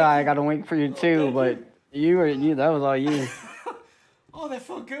good third guy, I got him weak for you too. But you, that was all you. Oh, that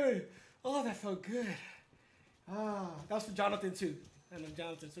felt good. Oh, that felt good. Ah, that was for Jonathan too. And then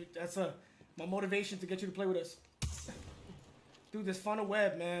Jonathan. So that's my motivation to get you to play with us. Dude, this funnel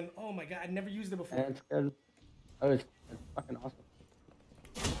web, man. Oh my god, I never used it before. Yeah, it's good. Oh, it's fucking awesome.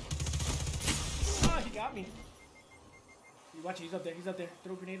 Ah, he got me. You watch it, he's up there. He's up there.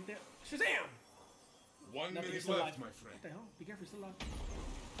 Throw a grenade up there. Shazam! 1 Nothing, he's minute still left, alive. my friend. What the hell? Be careful, he's still alive.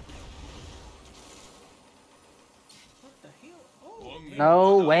 What the hell? Oh, Only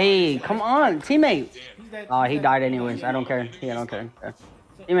No one way. alive. Come on, teammate. he's dead. Oh, He's he dead. died anyways. I don't care. Yeah, I don't care.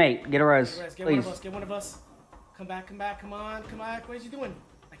 Teammate, get a res, Get one of please. us. Get one of us. Come back. Come back. Come on. Come back. What is he doing?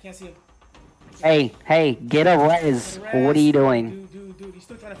 I can't see him. Hey, get a res. What are you doing? Dude. He's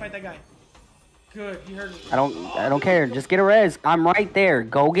still trying to fight that guy. Good. He heard me. I don't care. Just get a res. I'm right there.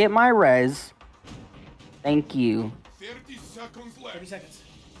 Go get my res. Thank you. seconds 30 left. seconds.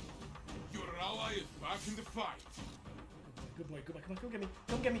 Your ally is back in the fight. Good boy, good boy. Come on, come get me.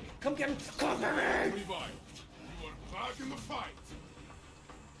 Come get me. Come get me. Come get me. Revive. You are back in the fight.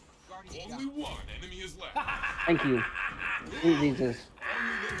 Only one enemy is left. Thank you. Sweet Jesus.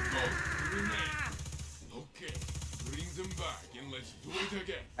 Only their ghosts remain. Okay, bring them back and let's do it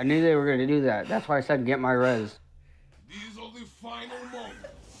again. I knew they were gonna do that. That's why I said get my res. These are the final moments.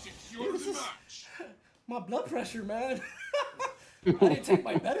 Secure the match. My blood pressure, man. I didn't take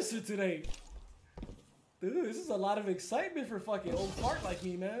my medicine today. Dude, this is a lot of excitement for fucking old fart like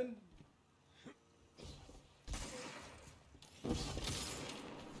me, man.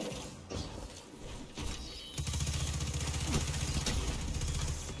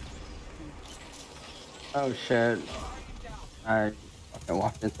 Oh shit. I fucking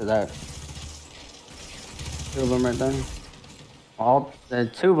walked into that. Two of them right there. All the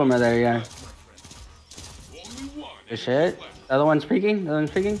two of them are there, yeah. Good shit. The other one's peeking. The other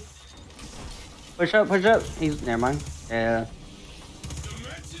one's peeking. Push up, push up. He's never mind. Yeah.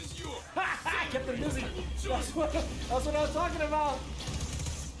 I kept them busy. That's what I was talking about.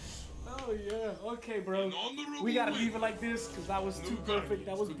 Oh yeah. Okay, bro. We gotta leave it like this because that was too perfect.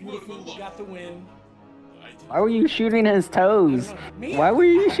 That was beautiful. We got the win. Why were you shooting his toes? Why were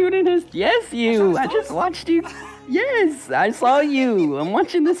you shooting his? Yes, you. I just watched you. Yes, I saw you. I'm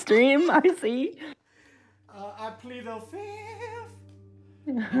watching the stream. I see. I plead the fifth.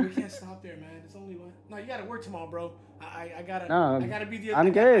 We can't stop there, man. It's only one. No, you gotta work tomorrow, bro. I gotta. No, I gotta be the.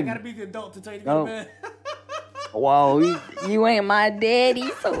 I'm good. I gotta be the adult to tell you to go to bed. Whoa, you ain't my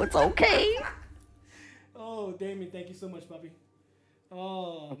daddy, so it's okay. Oh, Damien, thank you so much, puppy.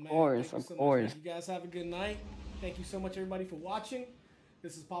 Oh, man. Of course. You guys have a good night. Thank you so much, everybody, for watching.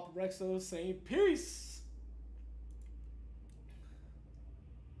 This is BABYRHEXOS saying peace.